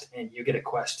Quest, and you get a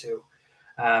Quest 2.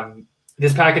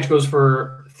 This package goes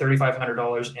for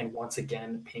 $3,500, and once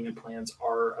again, payment plans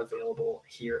are available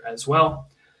here as well.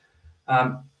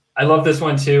 I love this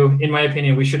one too. In my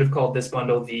opinion, we should have called this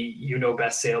bundle the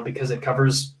best sale, because it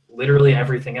covers literally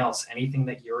everything else, anything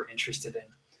that you're interested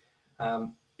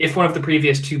in. If one of the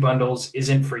previous 2 bundles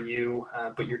isn't for you,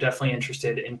 but you're definitely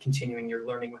interested in continuing your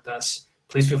learning with us,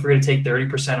 please feel free to take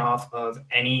 30% off of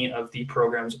any of the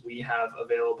programs we have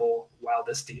available while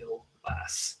this deal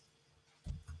lasts.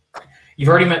 You've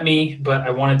already met me, but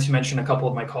I wanted to mention a couple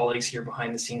of my colleagues here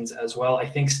behind the scenes as well. I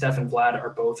think Steph and Vlad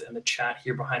are both in the chat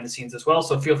here behind the scenes as well,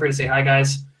 so feel free to say hi,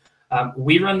 guys.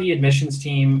 We run the admissions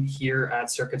team here at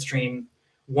CircuitStream.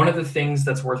 One of the things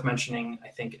that's worth mentioning, I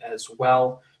think, as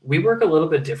well, we work a little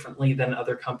bit differently than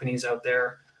other companies out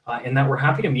there in that we're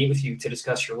happy to meet with you to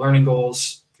discuss your learning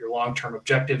goals, your long-term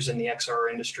objectives in the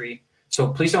XR industry. So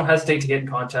please don't hesitate to get in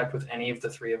contact with any of the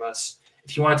 3 of us.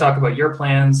 If you want to talk about your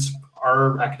plans,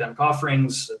 our academic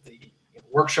offerings, the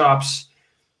workshops,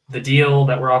 the deal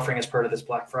that we're offering as part of this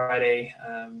Black Friday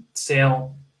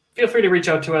sale, feel free to reach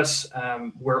out to us.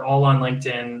 We're all on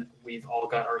LinkedIn. We've all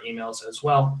got our emails as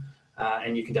well.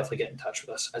 And you can definitely get in touch with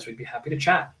us, as we'd be happy to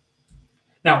chat.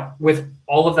 Now, with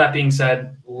all of that being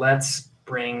said, let's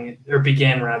begin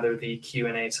the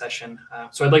Q&A session.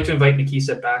 So I'd like to invite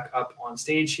Nikisa back up on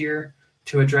stage here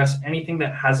to address anything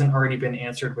that hasn't already been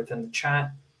answered within the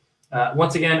chat.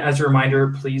 Once again, as a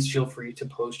reminder, please feel free to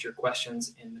post your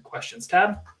questions in the questions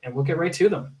tab, and we'll get right to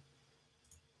them.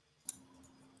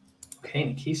 Okay,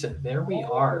 Nikisa, there we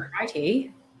are.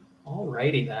 All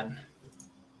righty then.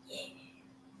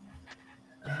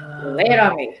 Lay it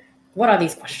on me. What are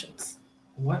these questions?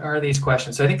 What are these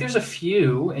questions? So I think there's a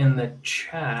few in the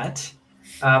chat.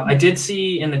 I did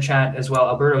see in the chat as well,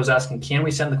 Alberto was asking, can we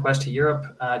send the Quest to Europe?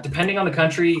 Depending on the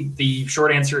country, the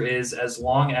short answer is as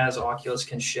long as Oculus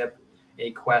can ship a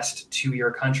Quest to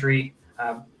your country,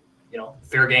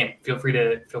 fair game. Feel free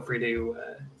to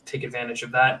take advantage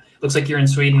of that. Looks like you're in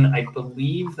Sweden. I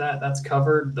believe that's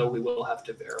covered, though we will have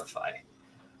to verify.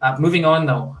 Moving on,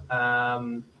 though.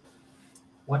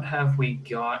 What have we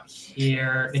got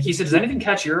here? Nikisa, does anything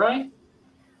catch your eye?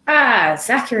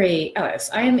 Zachary Ellis.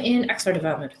 I am in XR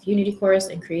development with Unity course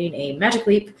and creating a Magic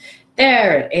Leap.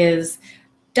 There it is.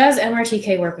 Does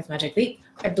MRTK work with Magic Leap?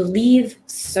 I believe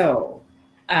so.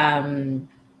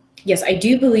 Yes, I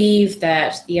do believe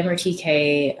that the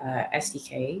MRTK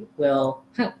SDK will,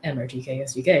 MRTK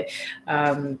SDK,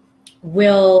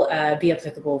 will be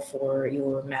applicable for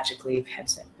your Magic Leap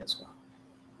headset as well.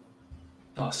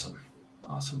 Awesome.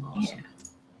 Yeah.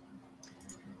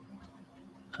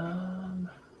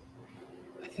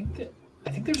 I think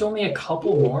there's only a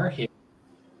couple more here.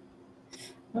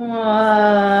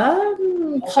 Paul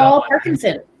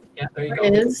Parkinson. Yeah, there you go.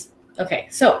 It is. Okay,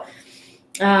 so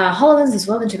HoloLens is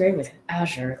well integrated with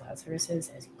Azure Cloud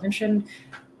Services, as you mentioned.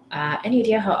 Any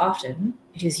idea how often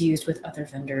it is used with other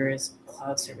vendors'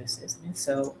 cloud services? And if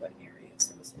so, what area of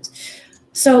services?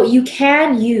 So you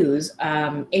can use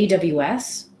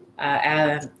AWS,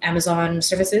 Amazon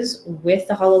services with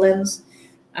the HoloLens.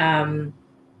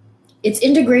 Its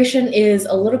integration is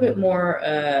a little bit more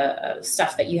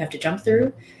stuff that you have to jump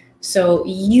through. So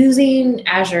using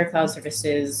Azure Cloud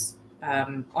Services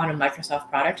on a Microsoft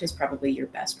product is probably your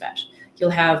best bet. You'll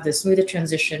have the smoothest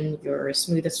transition, your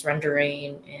smoothest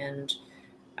rendering, and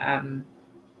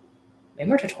maybe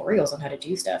more tutorials on how to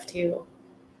do stuff too.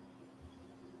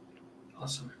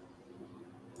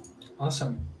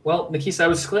 Awesome. Well, Nikisa, I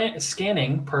was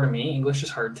scanning, pardon me, English is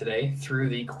hard today, through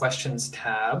the questions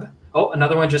tab. Oh,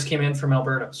 another one just came in from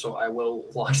Alberto, so I will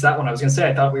launch that one. I was going to say,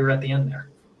 I thought we were at the end there.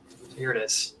 So here it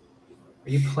is. Are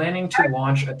you planning to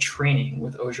launch a training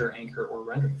with Azure Anchor or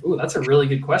rendering? Ooh, that's a really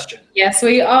good question. Yes,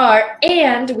 we are.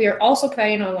 And we are also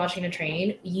planning on launching a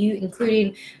training,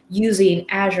 including using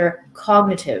Azure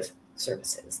Cognitive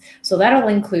Services. So that'll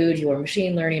include your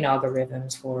machine learning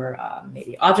algorithms for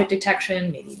maybe object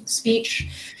detection, maybe speech,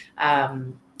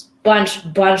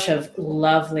 bunch of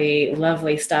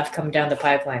lovely stuff coming down the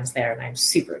pipelines there, and I'm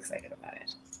super excited about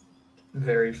it.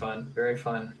 Very fun, very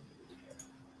fun.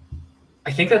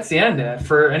 I think that's the end.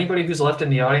 For anybody who's left in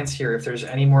the audience here, if there's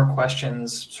any more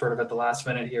questions sort of at the last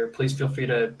minute here, please feel free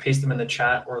to paste them in the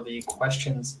chat or the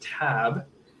questions tab.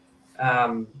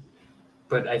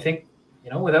 But I think,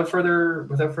 without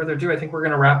further ado, I think we're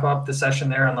going to wrap up the session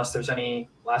there unless there's any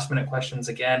last minute questions.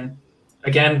 Again,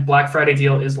 Black Friday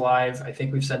deal is live. I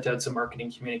think we've sent out some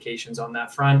marketing communications on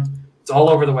that front. It's all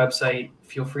over the website.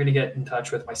 Feel free to get in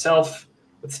touch with myself,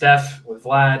 with Steph, with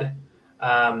Vlad.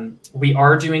 We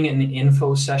are doing an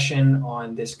info session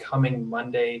on this coming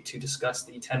Monday to discuss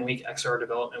the 10-week XR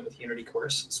development with Unity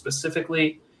course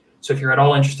specifically. So if you're at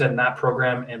all interested in that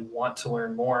program and want to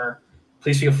learn more,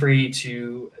 please feel free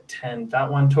to attend that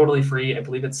one, totally free. I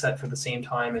believe it's set for the same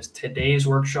time as today's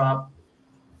workshop.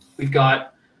 We've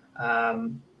got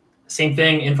same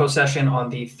thing, info session on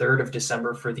the 3rd of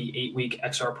December for the 8-week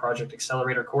XR Project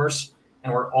Accelerator course.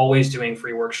 And we're always doing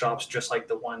free workshops just like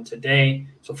the one today.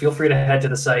 So feel free to head to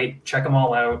the site, check them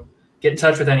all out, get in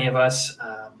touch with any of us.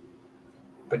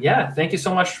 But yeah, thank you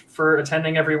so much for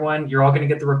attending, everyone. You're all going to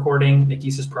get the recording,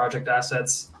 Nikisa's project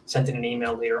assets, sent in an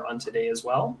email later on today as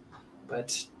well.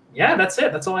 But yeah, that's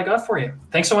it. That's all I got for you.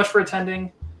 Thanks so much for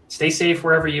attending. Stay safe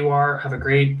wherever you are. Have a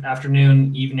great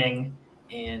afternoon, evening,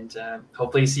 and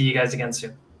hopefully see you guys again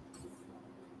soon.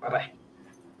 Bye-bye.